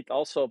should see it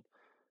also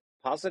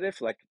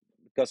positive, like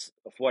because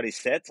of what he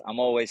said. I'm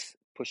always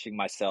pushing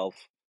myself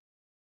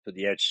to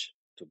the edge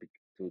to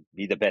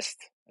be the best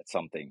at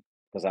something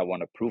because I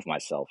want to prove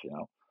myself.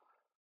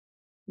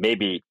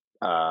 Maybe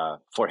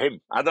for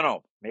him, I don't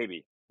know.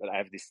 Maybe, but I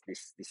have this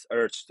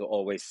urge to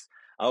always.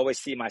 I always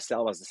see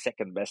myself as the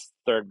second best,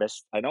 third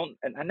best. And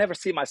I never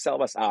see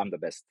myself as I'm the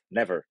best.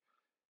 Never,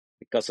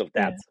 because of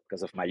that, Yeah,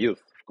 because of my youth,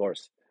 of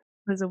course.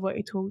 because of what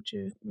he told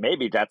you.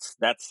 Maybe that's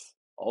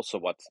also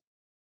what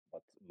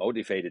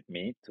motivated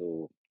me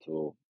to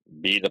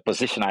be the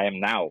position I am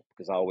now,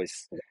 because I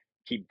always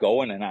keep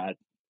going, and I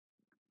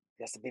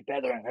has to be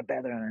better and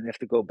better, and I have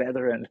to go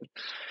better, and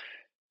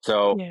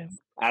so Yeah.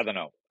 I don't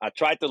know. I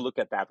try to look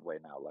at that way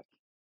now, like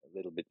a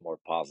little bit more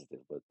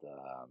positive. But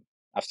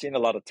I've seen a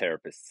lot of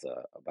therapists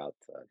about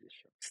this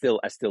show.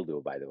 I still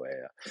do, by the way.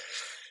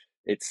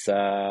 It's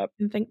I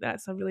think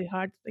that's a really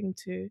hard thing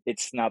to.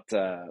 it's not.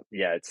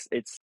 Yeah,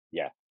 it's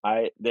yeah.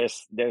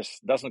 There's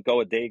doesn't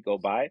go a day go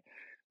by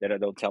that I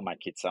don't tell my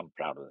kids I'm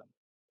proud of them.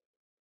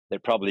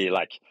 They're probably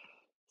like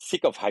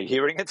sick of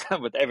hearing it,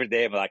 but every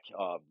day I'm like,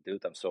 oh,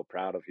 dude, I'm so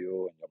proud of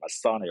you, and you're my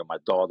son, and you're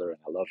my daughter, and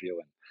I love you,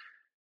 and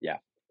yeah,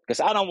 because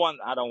I don't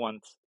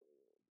want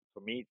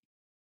for me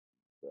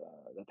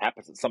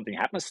something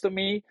happens to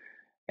me,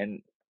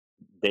 and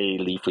they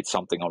leave with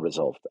something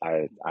unresolved.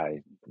 I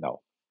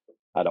no,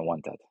 I don't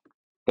want that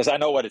because I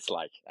know what it's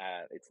like.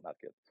 It's not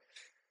good.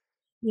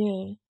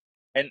 Yeah.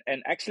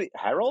 And actually,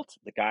 Harold,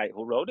 the guy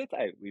who wrote it,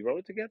 we wrote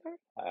it together.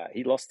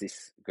 He lost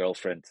his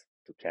girlfriend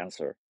to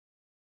cancer,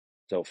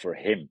 so for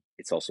him,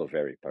 it's also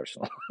very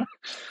personal.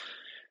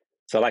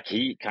 So like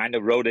he kind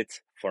of wrote it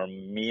for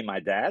me, my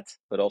dad,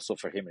 but also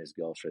for him and his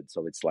girlfriend.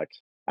 So it's like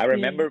I Yeah.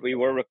 remember we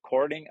were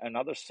recording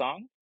another song,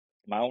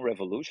 My Own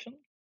Revolution,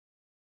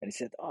 and he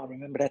said, "Oh,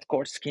 remember that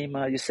chord scheme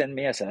you sent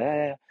me?" I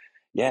said,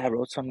 "Yeah, I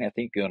wrote something. I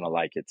think you're gonna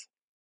like it."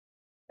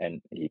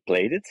 And he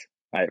played it.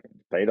 I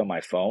played on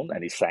my phone,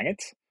 and he sang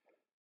it.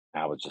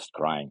 I was just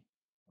crying.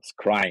 I was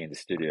crying in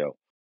the studio,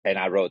 and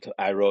I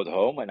wrote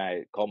home, and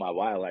I called my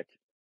wife like,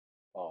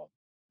 "Oh,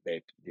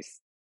 babe,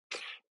 this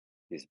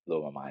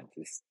blew my mind.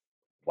 This,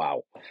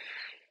 wow."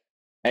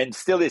 And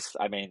still is.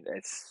 I mean,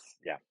 it's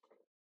yeah,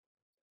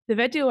 The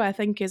video, I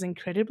think, is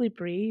incredibly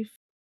brave.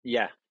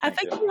 yeah. I Thank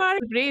think you. you are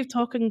brave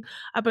talking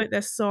about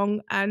this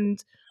song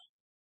and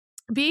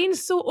being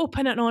so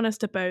open and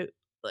honest about,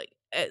 like,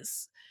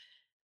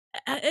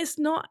 it's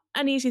not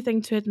an easy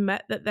thing to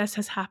admit that this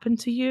has happened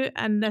to you,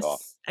 and Oh,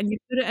 you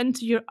put it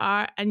into your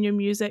art and your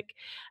music,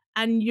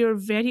 and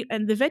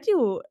the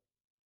video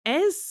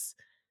is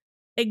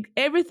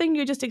everything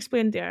you just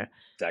explained there. It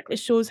exactly.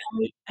 shows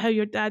how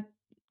your dad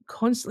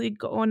constantly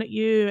got on at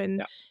you,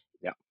 Yeah,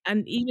 yeah.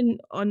 and even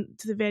on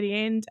to the very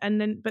end, and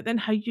then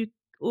how you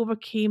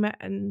overcame it.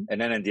 And And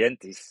then in the end,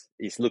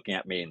 he's looking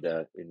at me in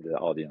the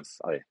audience.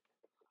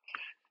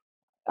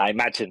 I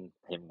imagine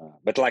him,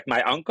 but like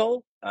my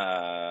uncle,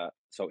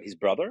 so his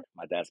brother,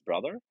 my dad's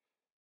brother,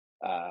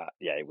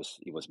 yeah,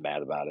 he was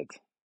mad about it.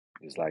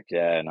 He's like,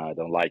 yeah, and I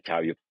don't like how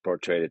you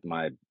portrayed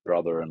my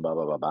brother and blah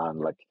blah blah blah. And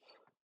like,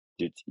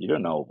 dude, you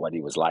don't know what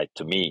he was like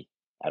to me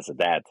as a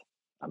dad.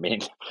 I mean,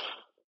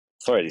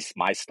 sorry, this is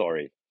my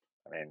story.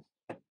 I mean,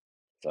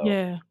 so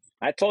yeah,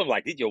 I told him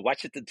like, did you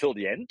watch it until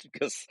the end?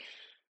 Because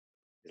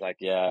He's like,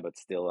 yeah, but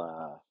still,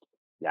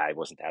 yeah, I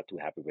wasn't too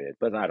happy with it,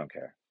 but I don't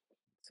care.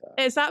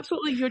 It's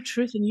absolutely your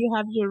truth, and you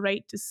have your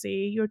right to say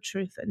your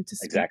truth and to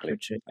speak your Exactly,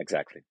 truth.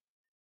 exactly.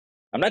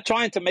 I'm not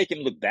trying to make him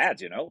look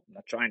bad, I'm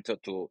not trying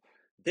to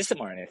diss him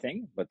or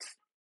anything, but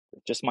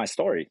just my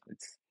story.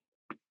 It's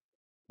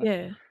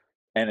Yeah.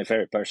 and a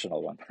very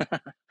personal one.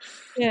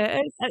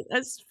 Yeah,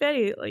 it's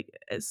very, like,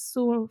 it's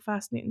so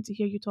fascinating to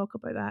hear you talk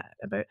about that,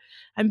 about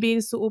and being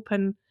so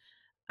open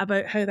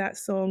about how that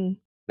song.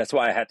 That's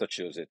why I had to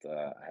choose it.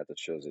 I had to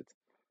choose it.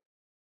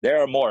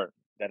 There are more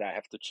that I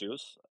have to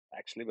choose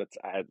actually, but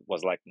I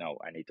was like, no,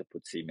 I need to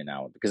put "See Me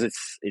Now" because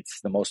it's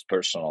the most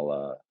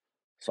personal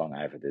song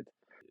I ever did.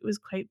 It was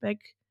quite big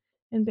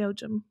in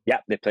Belgium.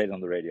 Yeah, they played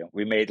on the radio.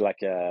 We made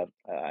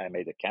I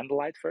made a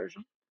candlelight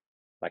version,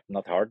 like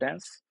not hard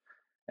dance,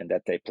 and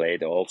that they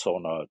played also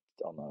on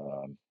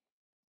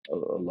a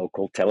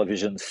local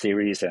television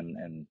series,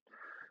 and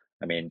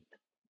I mean,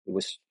 it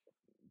was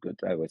good.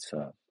 I was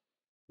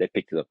they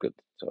picked it up good.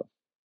 So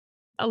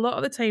A lot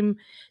of the time,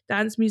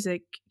 dance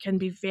music can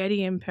be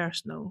very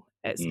impersonal.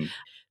 It's mm.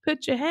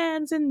 put your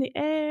hands in the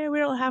air,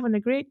 we're all having a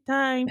great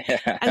time.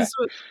 And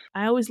so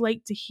I always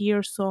like to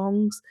hear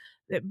songs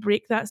that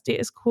break that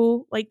status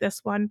quo, like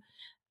this one,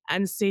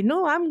 and say,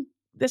 no,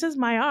 this is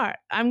my art.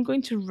 I'm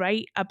going to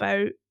write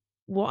about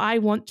what I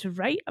want to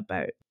write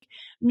about.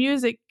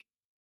 Music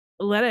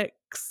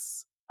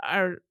lyrics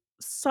are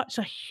such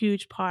a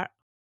huge part.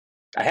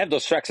 I have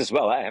those tracks as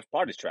well. I have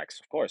party tracks,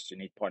 of course. You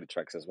need party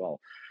tracks as well.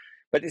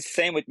 But it's the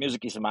same with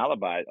Music is a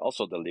Alibi.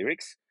 Also, the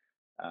lyrics.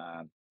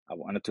 I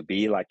wanted to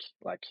be like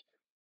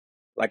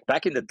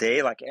back in the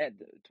day, like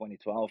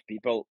 2012,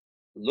 people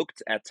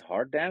looked at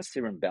hard dance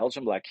here in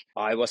Belgium. Like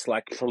I was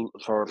like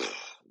for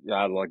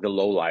yeah, like the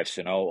low lives,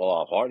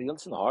 Oh, hard, you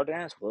listen to hard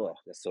dance? Ugh,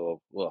 that's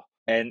so. Ugh.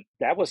 And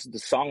that was the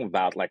song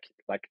about like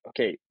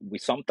okay, we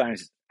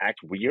sometimes act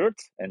weird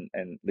and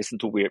listen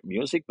to weird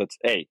music, but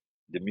hey,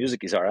 the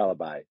music is our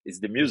alibi. It's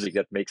the music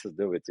that makes us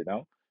do it.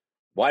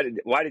 Why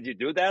did you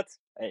do that?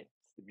 Hey,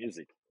 it's the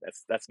music.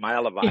 That's my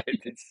alibi.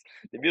 It's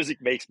the music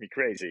makes me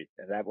crazy,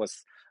 and that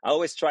was I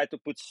always try to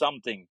put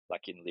something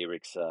like in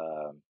lyrics,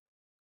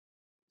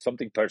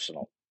 something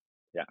personal.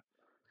 Yeah,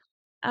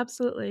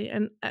 Absolutely,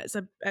 and it's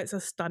a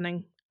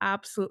stunning,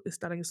 absolutely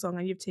stunning song,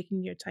 and you've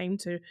taken your time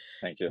to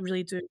thank you.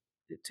 really do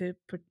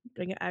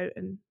bring it out,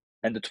 and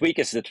And the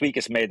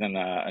Tweakers made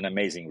an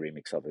amazing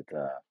remix of it.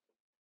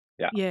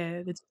 Yeah,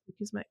 yeah, the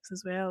Dookies mix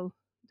as well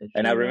did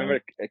and I really well.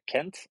 remember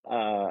Kent.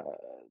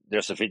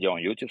 There's a video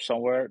on YouTube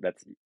somewhere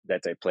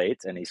that I played,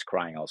 and he's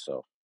crying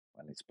also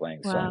when he's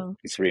playing the song. Wow,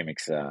 His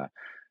remix.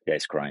 Yeah,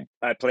 he's crying.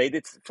 I played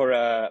it for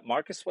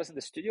Marcus was in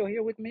the studio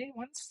here with me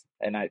once,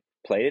 and I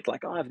played it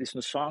like, oh, I have this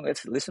new song.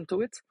 Let's listen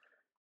to it.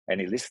 And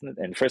he listened,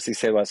 and first he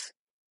said was,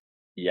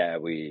 "Yeah,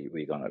 we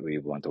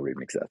want to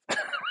remix that."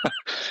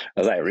 I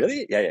was like,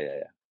 "Really? Yeah, yeah, yeah,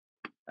 yeah."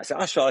 I said,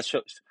 "Oh,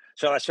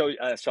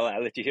 shall I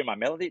let you hear my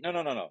melody?" No,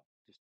 no, no, no.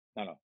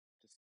 No.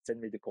 Just send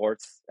me the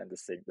chords and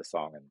just sing the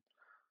song. And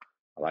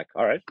I'm like,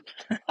 "All right,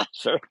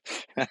 sure."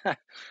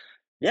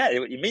 Yeah,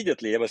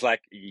 immediately it was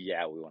like,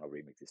 "Yeah, we want to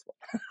remix this one."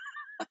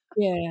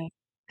 yeah,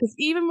 because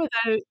even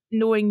without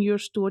knowing your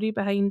story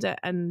behind it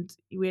and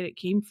where it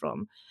came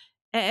from,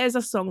 it is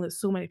a song that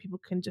so many people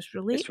can just It's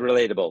relate.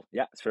 relatable.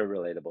 Yeah, it's very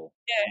relatable.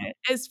 Yeah,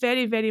 it's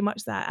very, very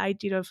much that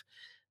idea of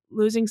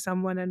losing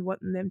someone and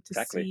wanting them to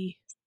Exactly. see.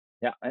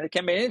 Yeah, and it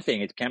can be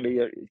anything. It can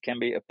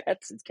be a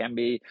pet. It can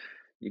be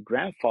your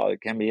grandfather.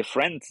 It can be a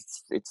friend.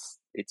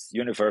 It's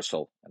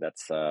universal.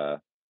 That's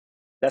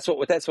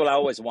what I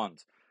always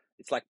want.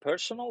 It's like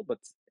personal, but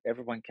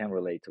everyone can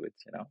relate to it.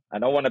 I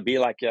don't want to be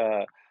like,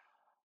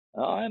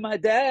 oh, my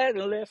dad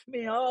left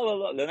me all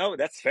alone. No,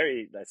 that's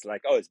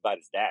like, oh, it's about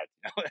his dad.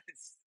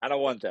 I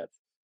don't want that.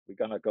 We're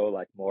gonna go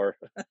like more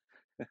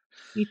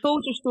You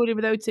told your story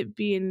without it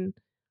being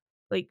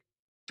like,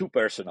 too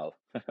personal.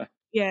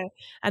 yeah,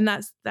 and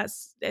that's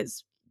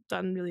it's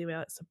done really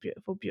well. It's a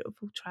beautiful,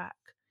 beautiful track.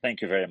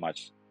 Thank you very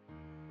much.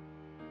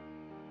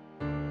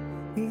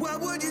 What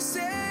would you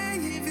say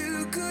if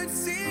you could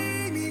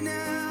see me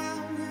now?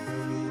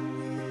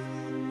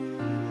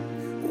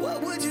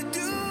 What would you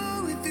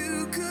do if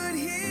you could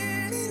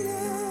hear me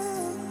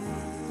now?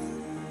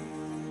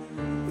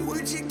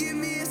 Would you give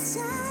me a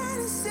sign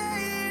and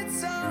say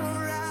it's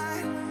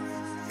alright?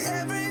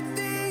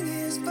 Everything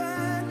is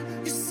fine.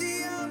 You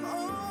see, I'm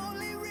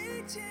only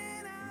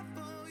reaching out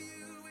for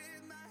you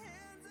with my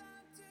hands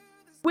up to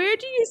the Where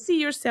do you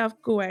see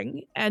yourself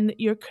going in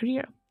your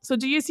career? So,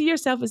 do you see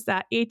yourself as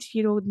that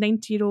 80-year-old,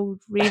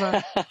 90-year-old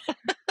raver?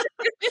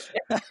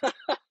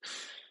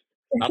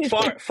 Not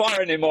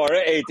far anymore.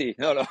 80.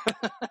 No.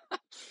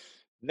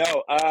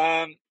 No.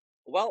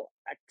 Well,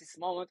 at this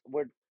moment,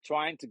 we're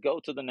trying to go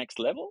to the next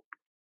level.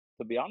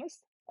 To be honest,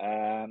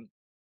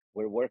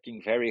 we're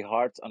working very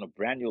hard on a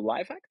brand new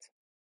live act,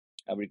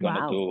 and we're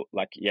gonna Wow. do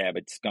but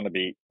it's gonna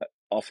be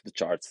off the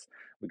charts.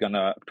 We're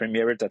gonna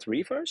premiere it at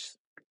Reverse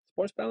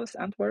Sports Palace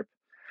Antwerp,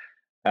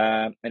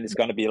 and it's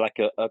gonna be like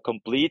a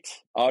complete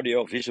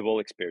audio visual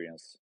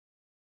experience.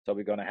 So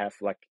we're gonna have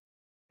like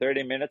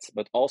 30 minutes,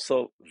 but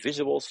also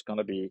visuals going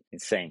to be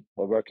insane.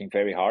 We're working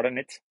very hard on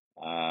it,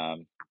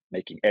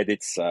 making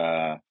edits,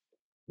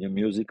 new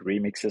music,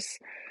 remixes.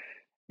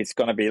 It's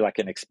going to be like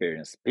an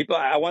experience.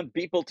 I want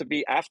people to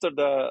be, after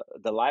the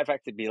live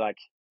act, to be like,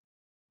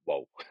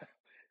 whoa,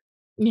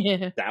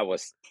 Yeah. that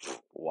was,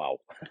 wow,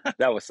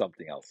 that was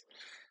something else.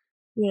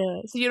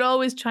 Yeah. So you're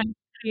always trying to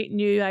create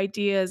new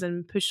ideas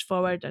and push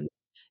forward and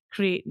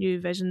create new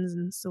visions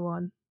and so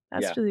on.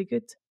 That's really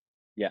good.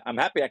 Yeah, I'm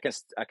happy I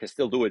can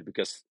still do it,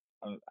 because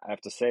I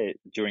have to say,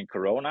 during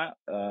Corona,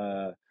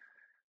 I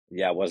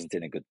wasn't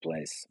in a good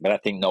place. But I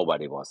think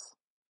nobody was.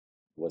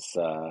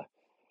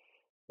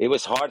 It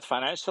was hard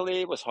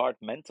financially. It was hard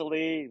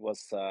mentally. It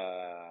was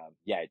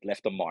it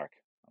left a mark.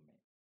 I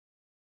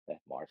mean,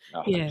 mark.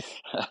 No. Yeah.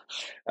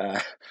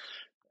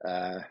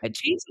 It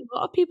changed a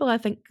lot of people, I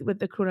think, with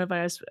the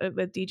coronavirus,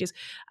 with DJs.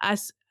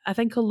 As I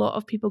think a lot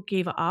of people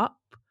gave it up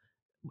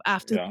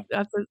after,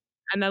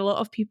 and a lot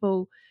of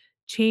people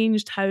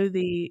changed how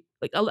they,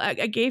 like,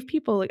 I gave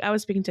people, like, I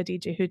was speaking to a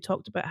DJ who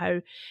talked about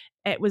how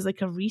it was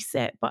like a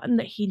reset button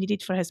that he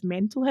needed for his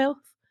mental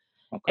health.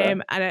 Okay.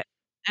 And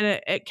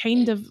it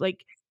kind of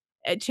like,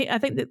 I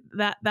think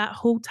that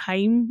whole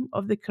time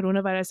of the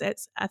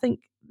coronavirus, I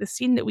think the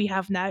scene that we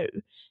have now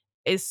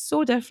is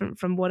so different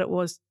from what it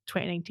was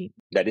 2019.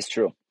 That is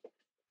true.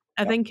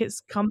 I think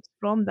it's comes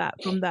from that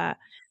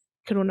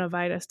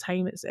coronavirus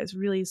time. It's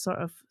really sort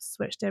of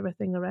switched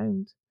everything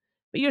around.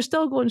 But you're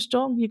still going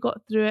strong. You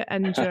got through it,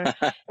 and you're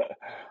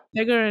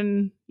bigger,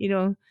 and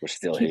we're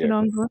still keeping here.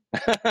 on going.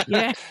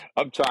 Yeah.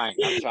 I'm trying.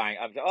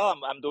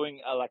 I'm doing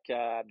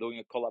doing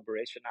a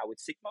collaboration now with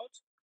Sick Mode,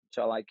 which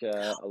I like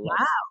a lot.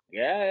 Wow.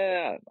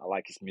 Yeah, I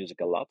like his music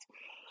a lot.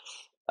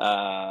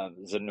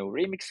 There's a new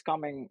remix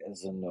coming.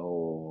 There's a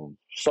new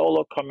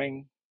solo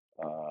coming.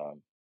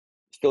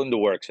 Still in the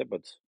works,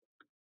 but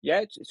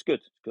yeah, it's good.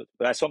 It's good.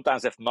 But I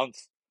sometimes have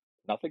months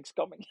nothing's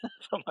coming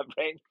from my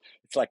brain.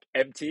 It's like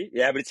empty.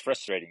 Yeah, but it's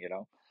frustrating,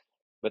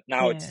 But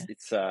now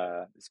it's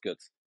good.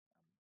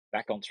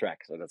 Back on track,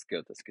 so that's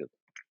good. That's good.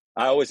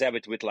 I always have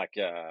it with like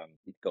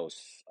it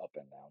goes up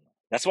and down.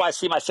 That's why I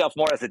see myself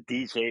more as a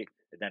DJ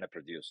than a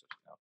producer.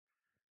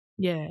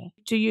 Yeah.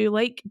 Do you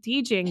like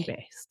DJing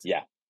best?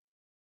 Yeah.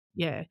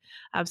 Yeah,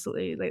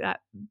 absolutely. Like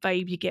that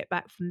vibe you get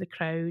back from the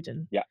crowd,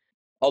 and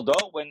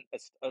Although when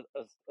a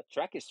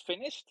track is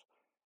finished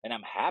and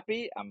I'm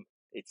happy,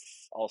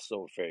 it's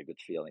also a very good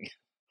feeling.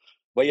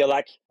 Where you're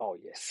like, oh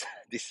yes,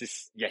 this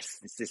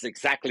is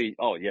exactly.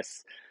 Oh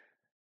yes,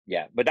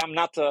 yeah. But I'm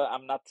not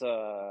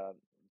the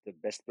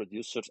best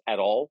producer at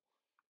all.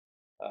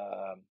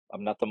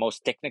 I'm not the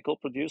most technical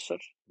producer,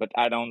 but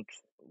I don't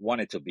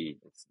want it to be.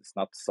 It's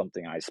not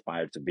something I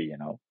aspire to be.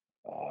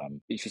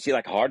 If you see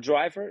like Hard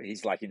Driver,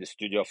 he's like in the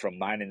studio from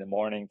 9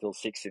 a.m. till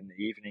 6 p.m,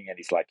 and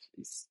he's like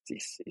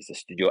he's a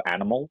studio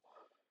animal.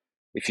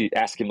 If you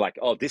ask him like,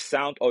 oh, this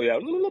sound, oh yeah,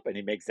 and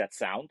he makes that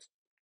sound,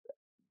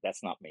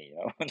 that's not me.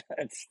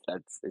 It's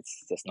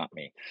just not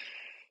me.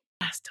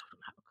 I still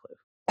don't have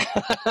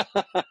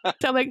a clue.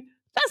 So I'm like,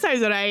 that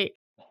sounds alright.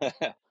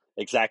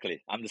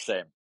 Exactly. I'm the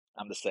same.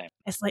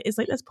 It's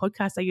like this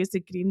podcast I used, the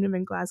Green Room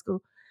in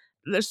Glasgow.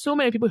 There's so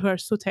many people who are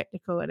so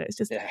technical, and it's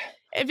just, if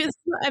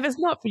it's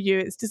not for you,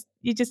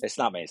 it's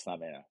not me.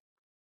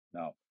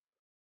 No.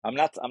 I'm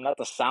not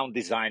a sound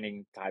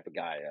designing type of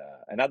guy,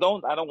 and I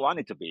don't want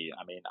it to be.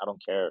 I mean, I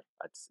don't care.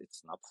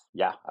 It's not.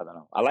 Yeah, I don't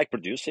know. I like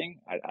producing.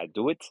 I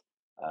do it,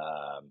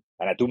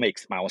 and I do make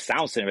my own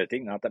sounds and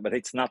everything. But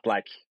it's not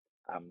like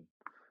I'm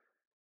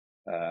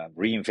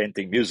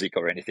reinventing music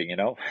or anything.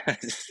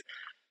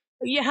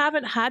 You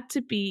haven't had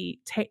to be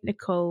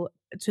technical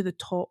to the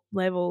top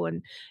level,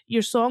 and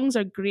your songs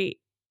are great.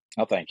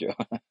 Oh, thank you.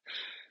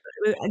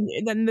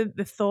 And then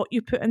the thought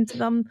you put into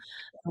them,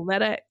 the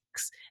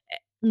lyrics,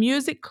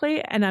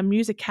 musically, in a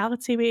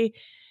musicality way,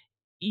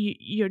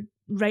 you're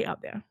right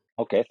up there.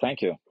 Okay,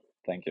 thank you.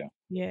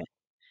 Yeah.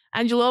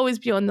 And you'll always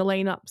be on the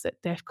lineups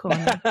at DEF CON.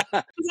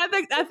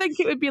 I think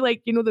it would be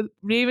like, the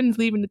Ravens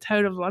leaving the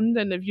Tower of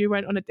London if you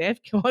weren't on a DEF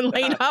CON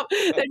lineup.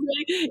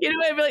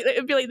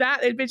 It'd be like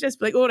that. It'd be just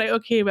like, all right,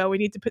 okay, well, we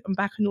need to put them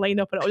back on the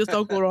lineup, and it'll just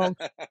all go wrong.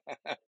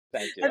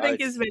 Thank you. I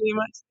think it's very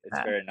much. It's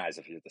very nice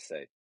of you to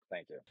say.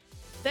 Thank you.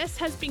 This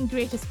has been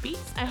Greatest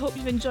Beats. I hope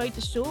you've enjoyed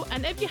the show,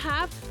 and if you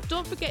have,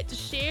 don't forget to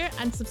share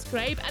and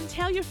subscribe and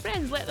tell your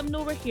friends. Let them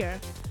know we're here.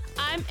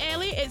 I'm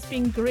Ellie. It's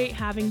been great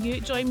having you.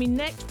 Join me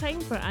next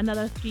time for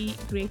another 3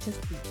 Greatest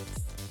Beats.